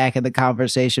reached back in the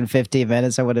conversation 15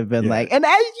 minutes, I would have been like, and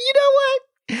you know what?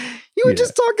 You were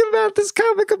just talking about this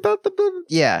comic about the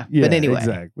yeah. But anyway,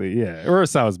 exactly. Yeah,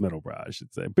 Urasawa's middlebrow, I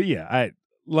should say. But yeah, I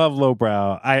love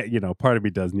lowbrow. Part of me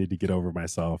does need to get over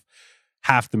myself.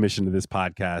 Half the mission of this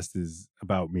podcast is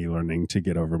about me learning to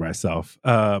get over myself.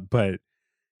 But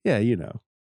yeah,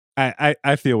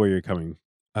 I feel where you're coming.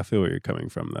 I feel where you're coming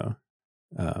from, though.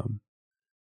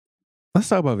 Let's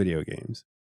talk about video games.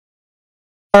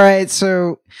 All right,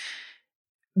 so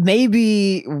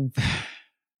maybe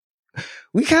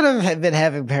we kind of have been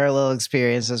having parallel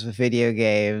experiences with video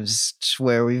games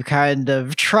where we've kind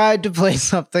of tried to play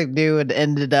something new and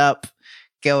ended up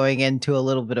going into a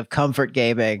little bit of comfort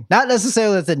gaming. Not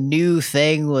necessarily that the new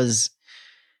thing was,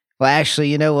 well, actually,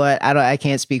 you know what? I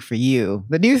can't speak for you.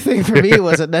 The new thing for me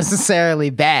wasn't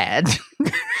necessarily bad.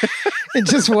 It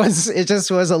just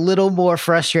was a little more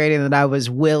frustrating than I was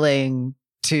willing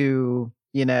to,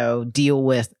 deal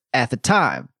with at the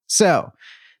time. So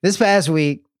this past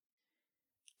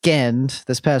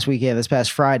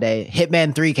Friday,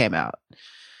 Hitman 3 came out.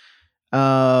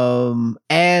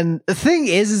 And the thing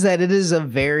is that it is it's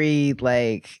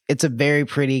a very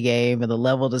pretty game, and the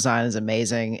level design is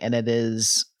amazing, and it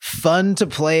is fun to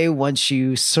play once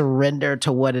you surrender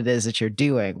to what it is that you're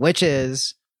doing, which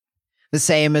is the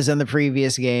same as in the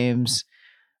previous games.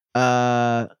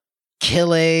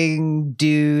 Killing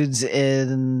dudes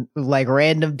in like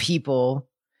random people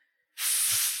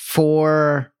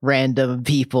for random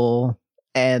people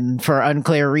and for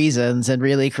unclear reasons in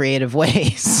really creative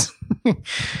ways.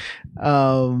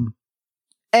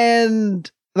 And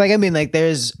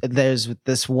there's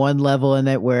this one level in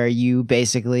it where you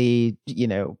basically,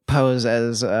 pose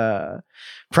as a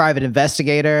private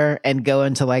investigator and go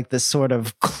into like this sort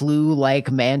of Clue-like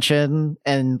mansion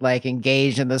and like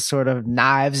engage in this sort of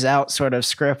Knives Out sort of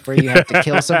script where you have to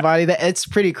kill somebody. It's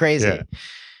pretty crazy. Yeah.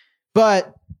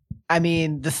 But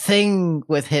the thing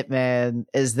with Hitman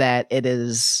is that it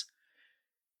is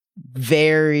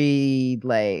very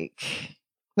like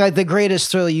the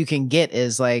greatest thrill you can get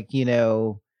is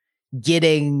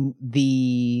getting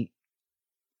the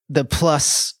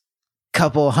plus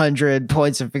couple hundred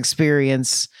points of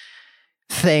experience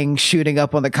thing shooting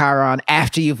up on the Chiron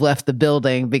after you've left the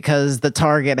building because the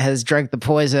target has drank the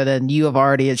poison and you have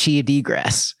already achieved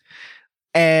egress.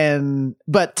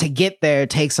 But to get there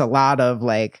takes a lot of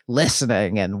like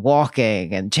listening and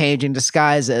walking and changing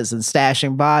disguises and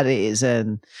stashing bodies,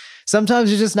 and sometimes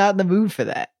you're just not in the mood for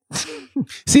that.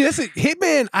 See, that's it.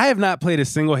 Hitman. I have not played a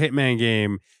single Hitman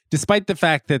game, despite the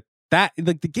fact that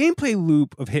like the gameplay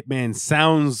loop of Hitman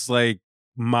sounds like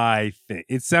my thing.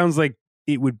 It sounds like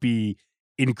it would be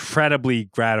incredibly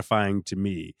gratifying to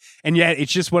me, and yet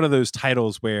it's just one of those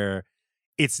titles where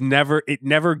it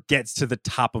never gets to the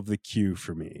top of the queue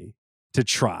for me to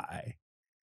try,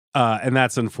 and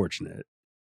that's unfortunate.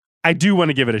 I do want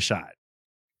to give it a shot.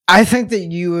 I think that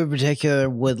you in particular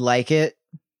would like it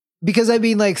because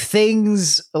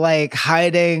things like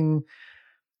hiding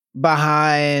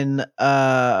behind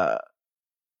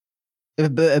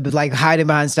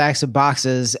stacks of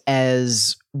boxes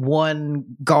as one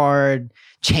guard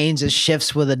changes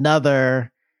shifts with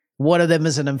another. One of them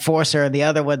is an enforcer and the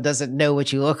other one doesn't know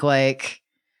what you look like.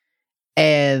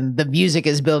 And the music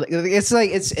is building.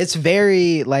 It's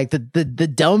very like the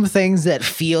dumb things that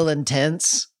feel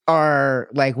intense are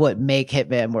like what make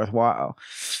Hitman worthwhile.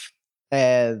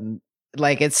 And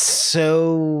it's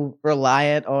so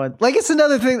reliant on it's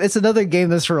another game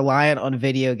that's reliant on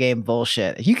video game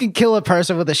bullshit. If you can kill a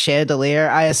person with a chandelier,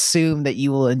 I assume that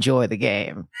you will enjoy the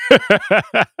game.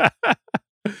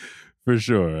 For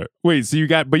sure. Wait, so you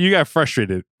got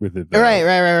frustrated with it, though. Right.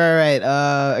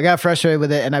 I got frustrated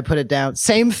with it and I put it down.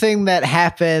 Same thing that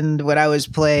happened when I was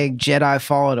playing Jedi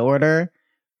Fallen Order,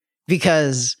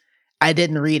 because I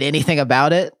didn't read anything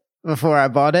about it before I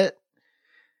bought it.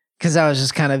 Because I was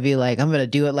just kind of be like, I'm going to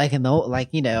do it like in the old, and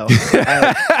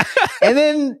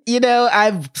then,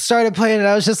 I started playing it and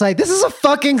I was just like, this is a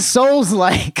fucking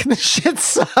Souls-like. This shit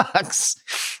sucks.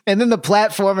 And then the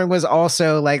platforming was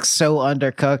also so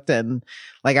undercooked, and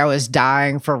I was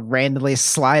dying for randomly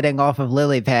sliding off of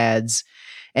lily pads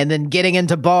and then getting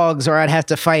into bogs where I'd have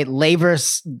to fight lightsaber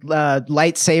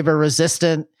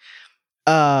resistant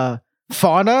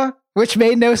fauna which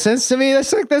made no sense to me.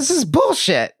 That's like, this is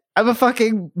bullshit. I'm a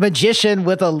fucking magician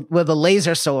with a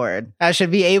laser sword. I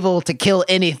should be able to kill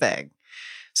anything.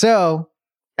 So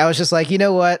I was just like, you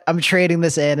know what? I'm trading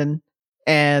this in.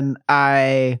 And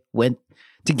I went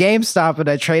to GameStop and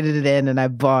I traded it in and I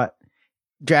bought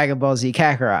Dragon Ball Z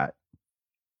Kakarot.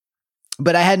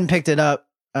 But I hadn't picked it up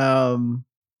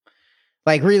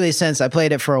like really since I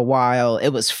played it for a while. It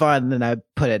was fun and I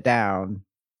put it down.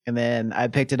 And then I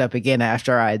picked it up again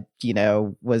after I,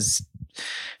 was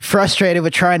frustrated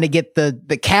with trying to get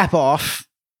the cap off,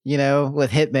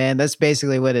 with Hitman. That's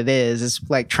basically what it is. It's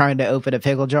like trying to open a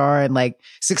pickle jar, and like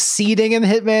succeeding in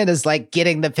Hitman is like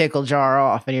getting the pickle jar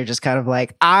off. And you're just kind of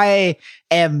like, I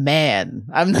am man.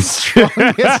 I'm the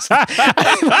strongest.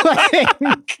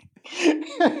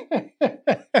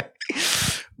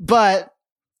 But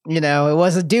it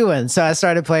wasn't doing. So I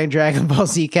started playing Dragon Ball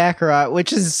Z Kakarot,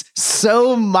 which is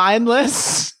so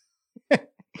mindless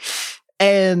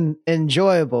and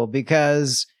enjoyable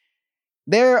because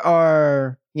there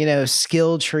are,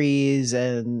 skill trees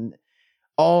and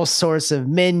all sorts of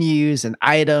menus and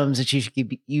items that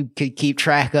you could keep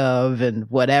track of and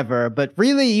whatever. But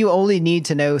really, you only need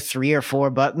to know 3 or 4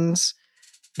 buttons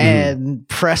and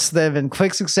press them in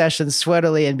quick succession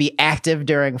sweatily and be active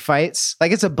during fights.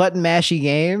 Like, it's a button mashy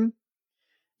game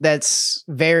that's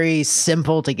very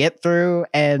simple to get through.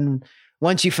 And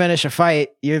once you finish a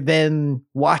fight, you've been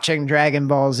watching Dragon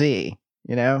Ball Z,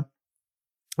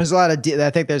 There's a lot of, I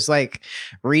think there's like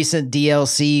recent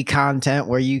DLC content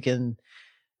where you can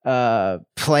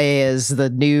play as the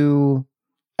new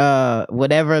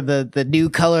whatever the new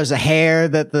colors of hair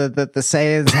that the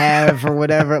Saiyans have or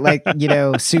whatever, like,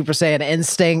 Super Saiyan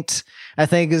Instinct, I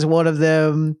think, is one of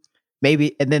them.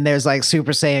 Maybe, and then there's like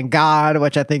Super Saiyan God,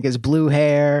 which I think is blue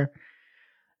hair.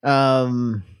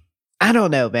 I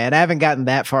don't know, man. I haven't gotten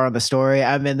that far in the story.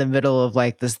 I'm in the middle of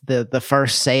like the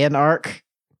first Saiyan arc.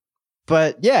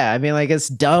 But yeah, I mean, like, it's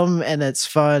dumb and it's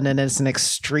fun and it's an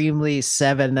extremely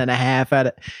 7 out of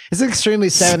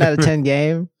 10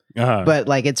 game. But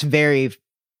like, it's very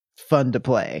fun to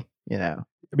play, I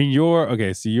mean, your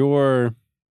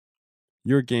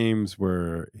games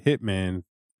were Hitman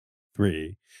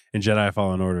 3 and Jedi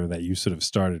Fallen Order that you sort of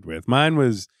started with. Mine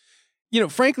was,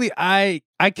 frankly, I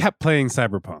kept playing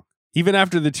Cyberpunk even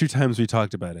after the 2 times we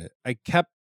talked about it.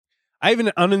 I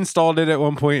even uninstalled it at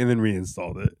one point and then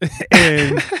reinstalled it.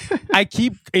 And I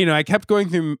kept going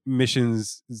through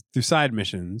side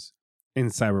missions in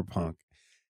Cyberpunk.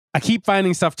 I keep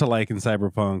finding stuff to like in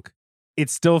Cyberpunk. It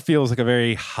still feels like a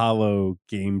very hollow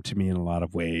game to me in a lot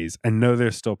of ways. I know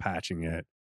they're still patching it.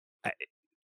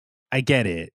 I get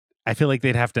it. I feel like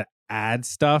they'd have to add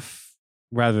stuff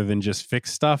rather than just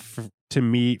fix stuff for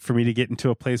me to get into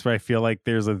a place where I feel like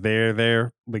there's a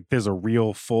there, like there's a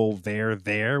real full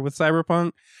there with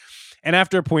Cyberpunk. And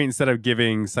after a point, instead of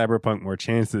giving Cyberpunk more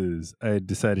chances, I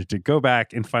decided to go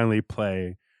back and finally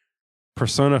play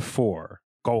Persona 4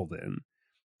 Golden.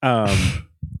 We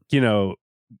get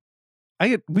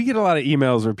a lot of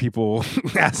emails where people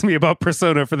ask me about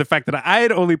Persona for the fact that I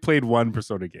had only played one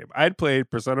Persona game. I'd played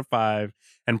Persona 5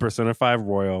 and Persona 5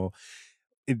 Royal.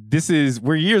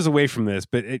 We're years away from this,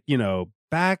 but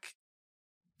back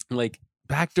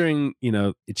during,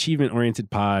 achievement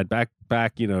oriented pod, back,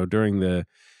 during the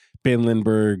Ben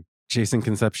Lindbergh, Jason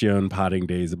Concepcion podding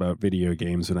days about video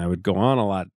games, when I would go on a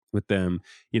lot with them,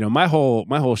 my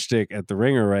whole shtick at the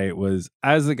Ringer, right, was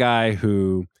as a guy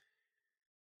who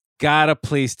got a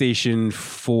PlayStation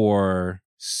 4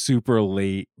 super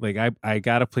late. Like I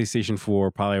got a PlayStation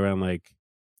 4 probably around like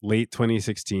late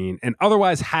 2016 and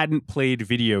otherwise hadn't played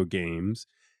video games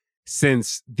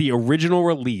since the original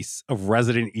release of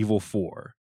Resident Evil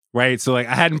 4, right? So like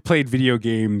I hadn't played video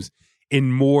games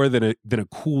in more than a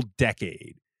cool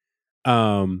decade.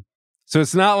 So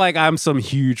it's not like I'm some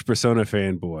huge Persona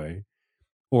fanboy,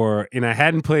 and I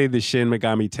hadn't played the Shin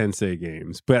Megami Tensei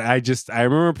games, but I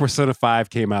remember Persona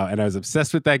 5 came out and I was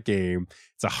obsessed with that game.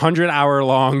 It's a 100-hour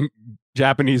long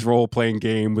Japanese role-playing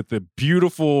game with the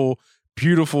beautiful,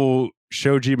 beautiful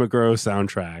Shoji Meguro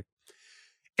soundtrack.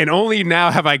 And only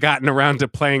now have I gotten around to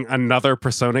playing another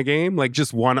Persona game, like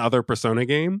just one other Persona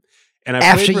game. And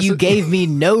after you gave me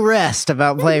no rest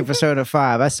about playing Persona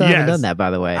 5. I still haven't done that,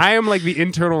 by the way. I am like the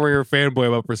internal Ringer fanboy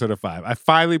about Persona 5. I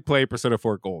finally played Persona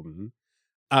 4 Golden.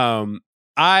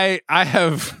 I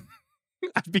have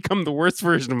I've become the worst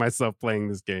version of myself playing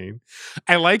this game.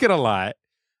 I like it a lot.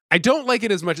 I don't like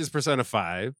it as much as Persona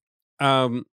 5.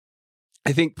 I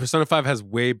think Persona 5 has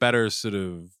way better sort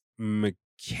of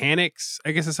mechanics,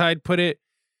 I guess is how I'd put it.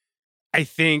 I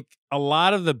think a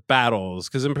lot of the battles,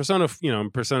 because in Persona, in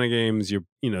Persona games,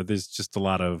 there's just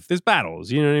there's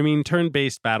battles, you know what I mean?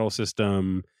 Turn-based battle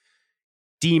system,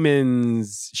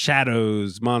 demons,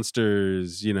 shadows,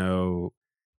 monsters, the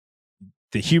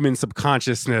human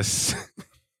subconsciousness.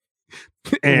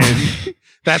 And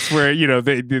that's where,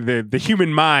 the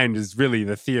human mind is really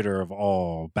the theater of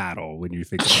all battle when you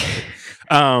think about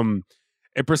it.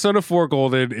 And Persona 4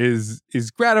 Golden is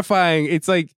gratifying. It's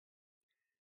like,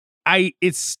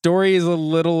 its story is a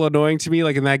little annoying to me.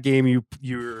 Like in that game,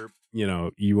 you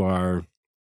are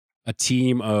a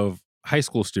team of high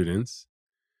school students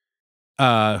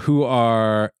who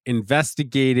are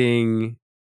investigating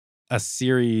a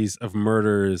series of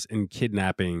murders and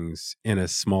kidnappings in a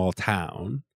small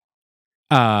town.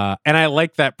 And I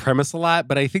like that premise a lot,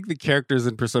 but I think the characters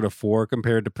in Persona 4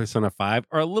 compared to Persona 5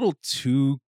 are a little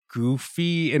too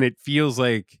goofy, and it feels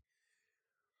like,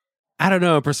 I don't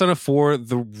know, Persona 4,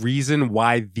 the reason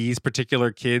why these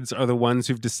particular kids are the ones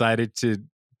who've decided to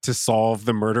solve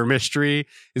the murder mystery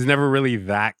is never really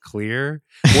that clear.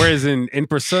 Whereas in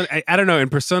Persona, I don't know, in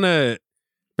Persona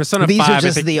these 5, are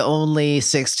just the only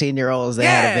 16-year-olds they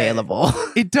had available.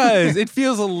 It does. It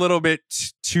feels a little bit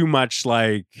too much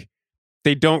like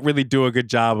they don't really do a good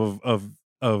job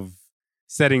of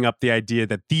setting up the idea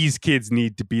that these kids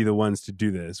need to be the ones to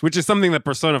do this, which is something that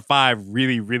Persona 5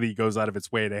 really, really goes out of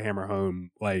its way to hammer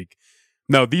home. Like,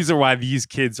 no, these are why these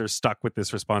kids are stuck with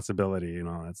this responsibility and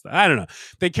all that stuff. I don't know.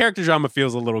 The character drama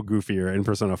feels a little goofier in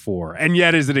Persona 4, and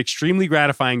yet is an extremely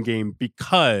gratifying game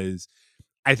because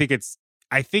I think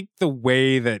the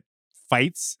way that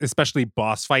fights, especially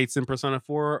boss fights in Persona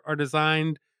 4, are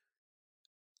designed,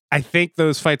 I think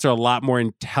those fights are a lot more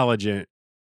intelligent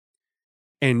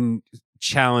and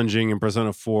challenging in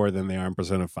Persona 4 than they are in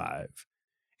Persona 5.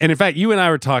 And in fact, you and I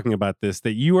were talking about this,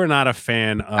 that you are not a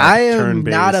fan of I am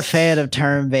turn-based. not a fan of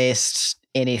turn-based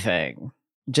anything,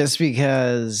 just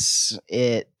because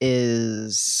it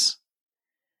is,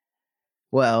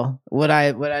 well, what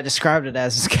I described it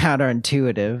as is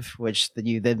counterintuitive, which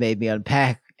you then made me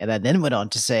unpack, and I then went on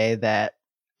to say that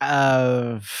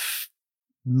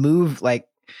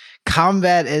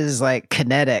combat is like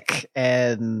kinetic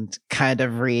and kind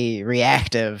of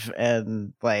reactive,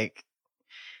 and like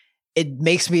it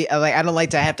makes me like, I don't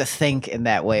like to have to think in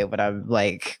that way when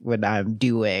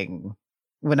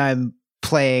I'm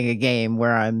playing a game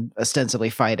where I'm ostensibly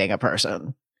fighting a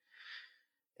person.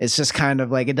 It's just kind of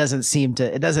like, it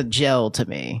doesn't gel to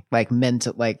me, like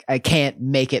mental, like I can't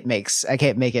make it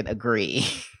agree.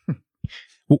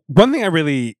 One thing I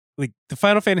really like, the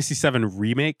Final Fantasy VII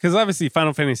remake, because obviously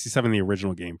Final Fantasy VII, the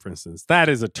original game, for instance, that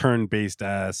is a turn-based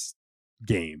ass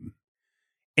game.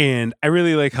 And I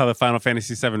really like how the Final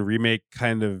Fantasy VII remake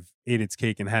kind of ate its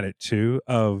cake and had it too.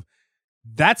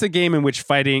 That's a game in which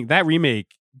fighting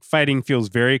feels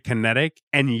very kinetic,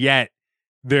 and yet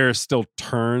there are still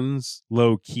turns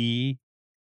low key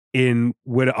in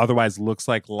what otherwise looks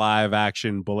like live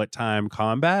action bullet time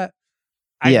combat.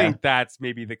 I think that's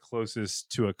maybe the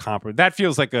closest to a comparable. That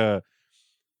feels like a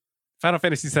Final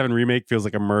Fantasy VII remake feels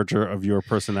like a merger of your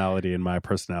personality and my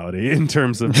personality in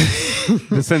terms of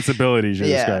the sensibilities you're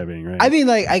describing, right? I mean,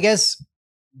 like, I guess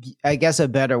a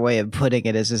better way of putting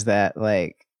it is that,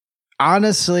 like,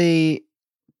 honestly,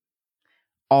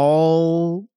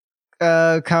 all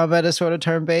combat is sort of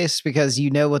turn-based, because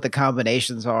you know what the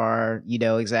combinations are, you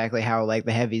know exactly how like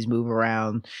the heavies move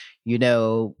around, you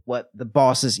know what the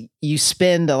bosses, you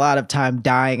spend a lot of time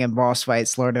dying in boss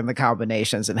fights learning the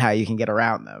combinations and how you can get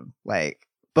around them, like,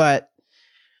 but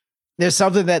there's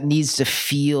something that needs to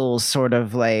feel sort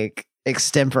of like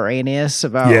extemporaneous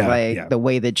about the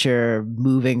way that you're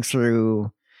moving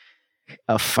through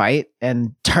a fight,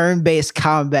 and turn-based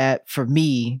combat for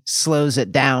me slows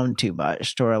it down too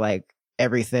much, or like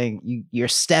everything you're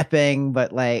stepping,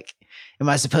 but like, am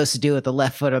I supposed to do it with the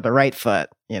left foot or the right foot?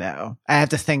 You know, I have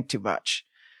to think too much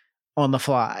on the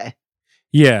fly.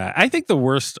 Yeah, I think the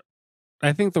worst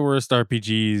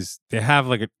RPGs,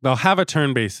 they'll have a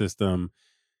turn-based system,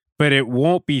 but it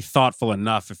won't be thoughtful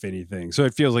enough, if anything. So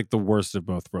it feels like the worst of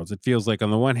both worlds. It feels like on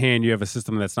the one hand, you have a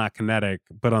system that's not kinetic,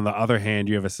 but on the other hand,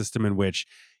 you have a system in which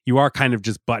you are kind of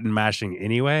just button mashing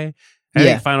anyway. I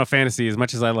think Final Fantasy, as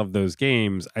much as I love those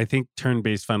games, I think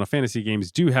turn-based Final Fantasy games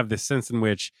do have this sense in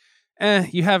which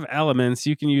you have elements,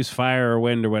 you can use fire or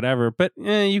wind or whatever, but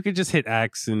you could just hit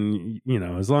X, and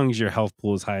as long as your health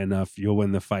pool is high enough, you'll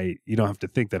win the fight. You don't have to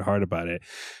think that hard about it.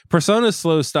 Persona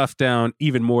slows stuff down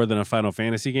even more than a Final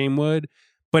Fantasy game would,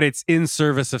 but it's in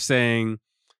service of saying,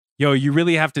 yo, you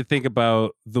really have to think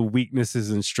about the weaknesses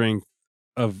and strength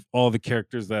of all the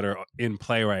characters that are in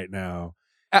play right now.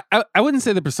 I wouldn't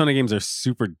say the Persona games are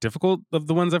super difficult of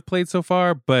the ones I've played so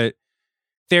far, but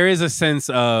there is a sense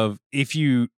of if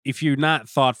you're not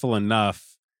thoughtful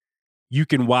enough, you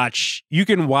can watch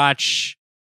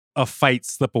a fight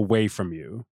slip away from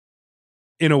you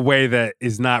in a way that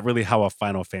is not really how a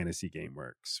Final Fantasy game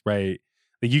works, right?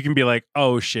 Like you can be like,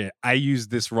 oh shit, I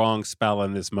used this wrong spell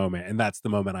in this moment, and that's the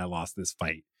moment I lost this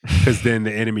fight. Because then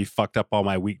the enemy fucked up all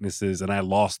my weaknesses and I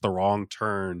lost the wrong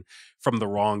turn from the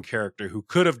wrong character who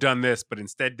could have done this, but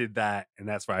instead did that, and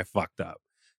that's where I fucked up.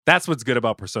 That's what's good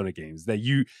about Persona games. That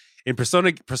you in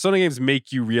Persona games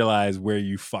make you realize where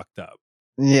you fucked up.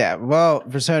 Yeah, well,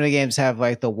 Persona games have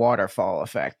like the waterfall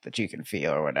effect that you can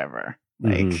feel or whatever.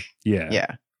 Like, yeah.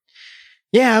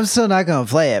 I'm still not gonna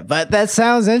play it, but that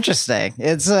sounds interesting.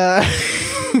 It's well,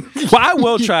 I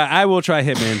will try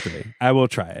Hitman 3. I will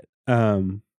try it.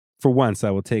 For once, I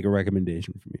will take a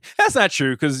recommendation from you. That's not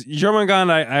true because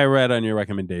Jormungand I read on your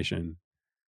recommendation.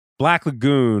 Black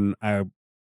Lagoon I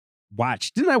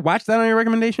watched. Didn't I watch that on your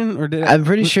recommendation, or did I? I'm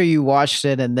pretty sure you watched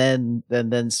it and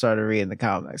then started reading the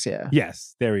comics. Yeah.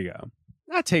 Yes, there we go.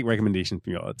 I take recommendations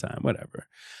from you all the time. Whatever.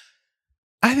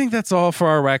 I think that's all for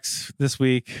our Recs this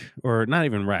week, or not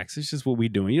even Recs. It's just what we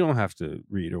doing. You don't have to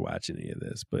read or watch any of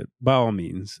this, but by all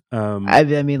means, I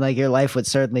mean, like your life would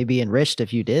certainly be enriched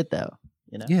if you did, though.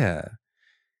 You know? Yeah.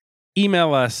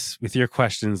 Email us with your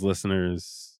questions,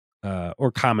 listeners,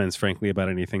 or comments, frankly, about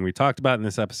anything we talked about in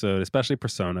this episode, especially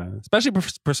Persona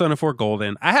 4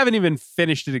 Golden. I haven't even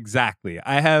finished it exactly.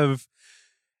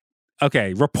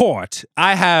 Report.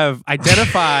 I have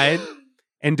identified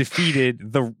and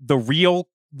defeated the real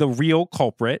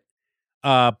culprit,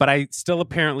 but I still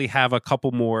apparently have a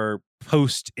couple more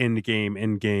post end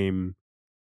game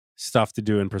stuff to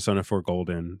do in Persona 4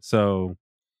 Golden. So,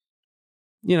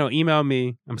 email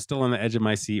me. I'm still on the edge of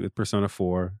my seat with Persona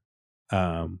 4.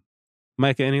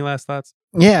 Micah, any last thoughts?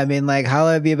 Yeah, I mean, like,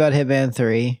 holla at me about Hitman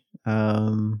 3.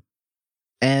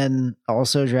 And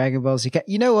also Dragon Ball Z.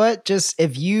 You know what? Just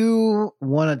if you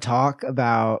want to talk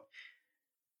about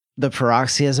the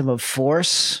paroxysm of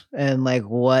force and like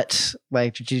what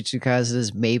like Jujutsu Kaisen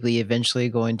is maybe eventually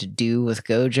going to do with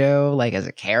Gojo, like as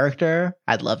a character,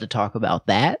 I'd love to talk about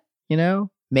that.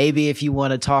 Maybe if you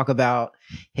want to talk about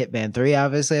Hitman 3,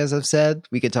 obviously, as I've said,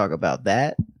 we could talk about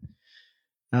that.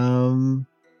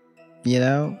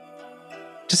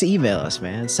 Just email us,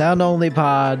 man.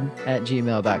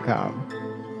 soundonlypod@gmail.com.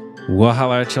 We'll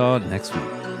holler at y'all next week.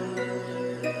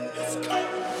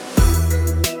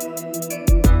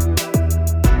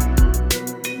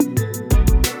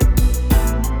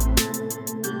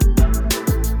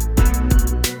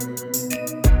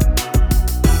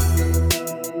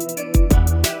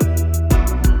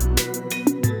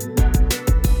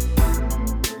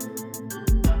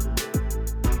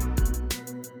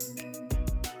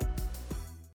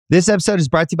 This episode is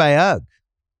brought to you by UGG.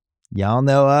 Y'all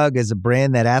know UGG is a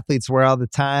brand that athletes wear all the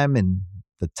time in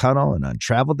the tunnel and on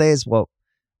travel days. Well,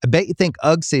 I bet you think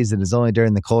UGG season is only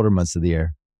during the colder months of the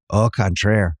year. Au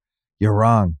contraire, you're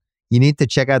wrong. You need to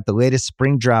check out the latest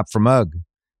spring drop from UGG.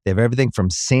 They have everything from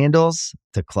sandals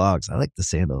to clogs. I like the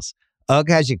sandals. UGG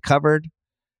has you covered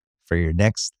for your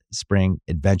next spring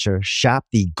adventure. Shop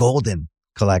the Golden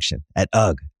Collection at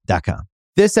UGG.com.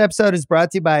 This episode is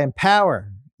brought to you by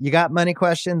Empower. You got money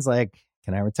questions like,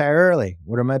 can I retire early?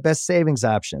 What are my best savings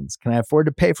options? Can I afford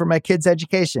to pay for my kids'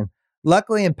 education?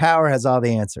 Luckily, Empower has all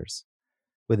the answers.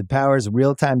 With Empower's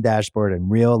real-time dashboard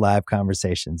and real live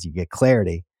conversations, you get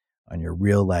clarity on your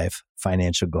real-life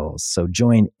financial goals. So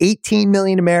join 18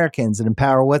 million Americans and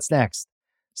empower what's next.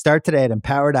 Start today at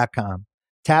empower.com.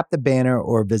 Tap the banner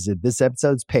or visit this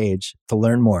episode's page to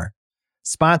learn more.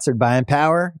 Sponsored by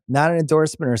Empower, not an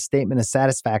endorsement or statement of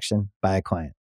satisfaction by a client.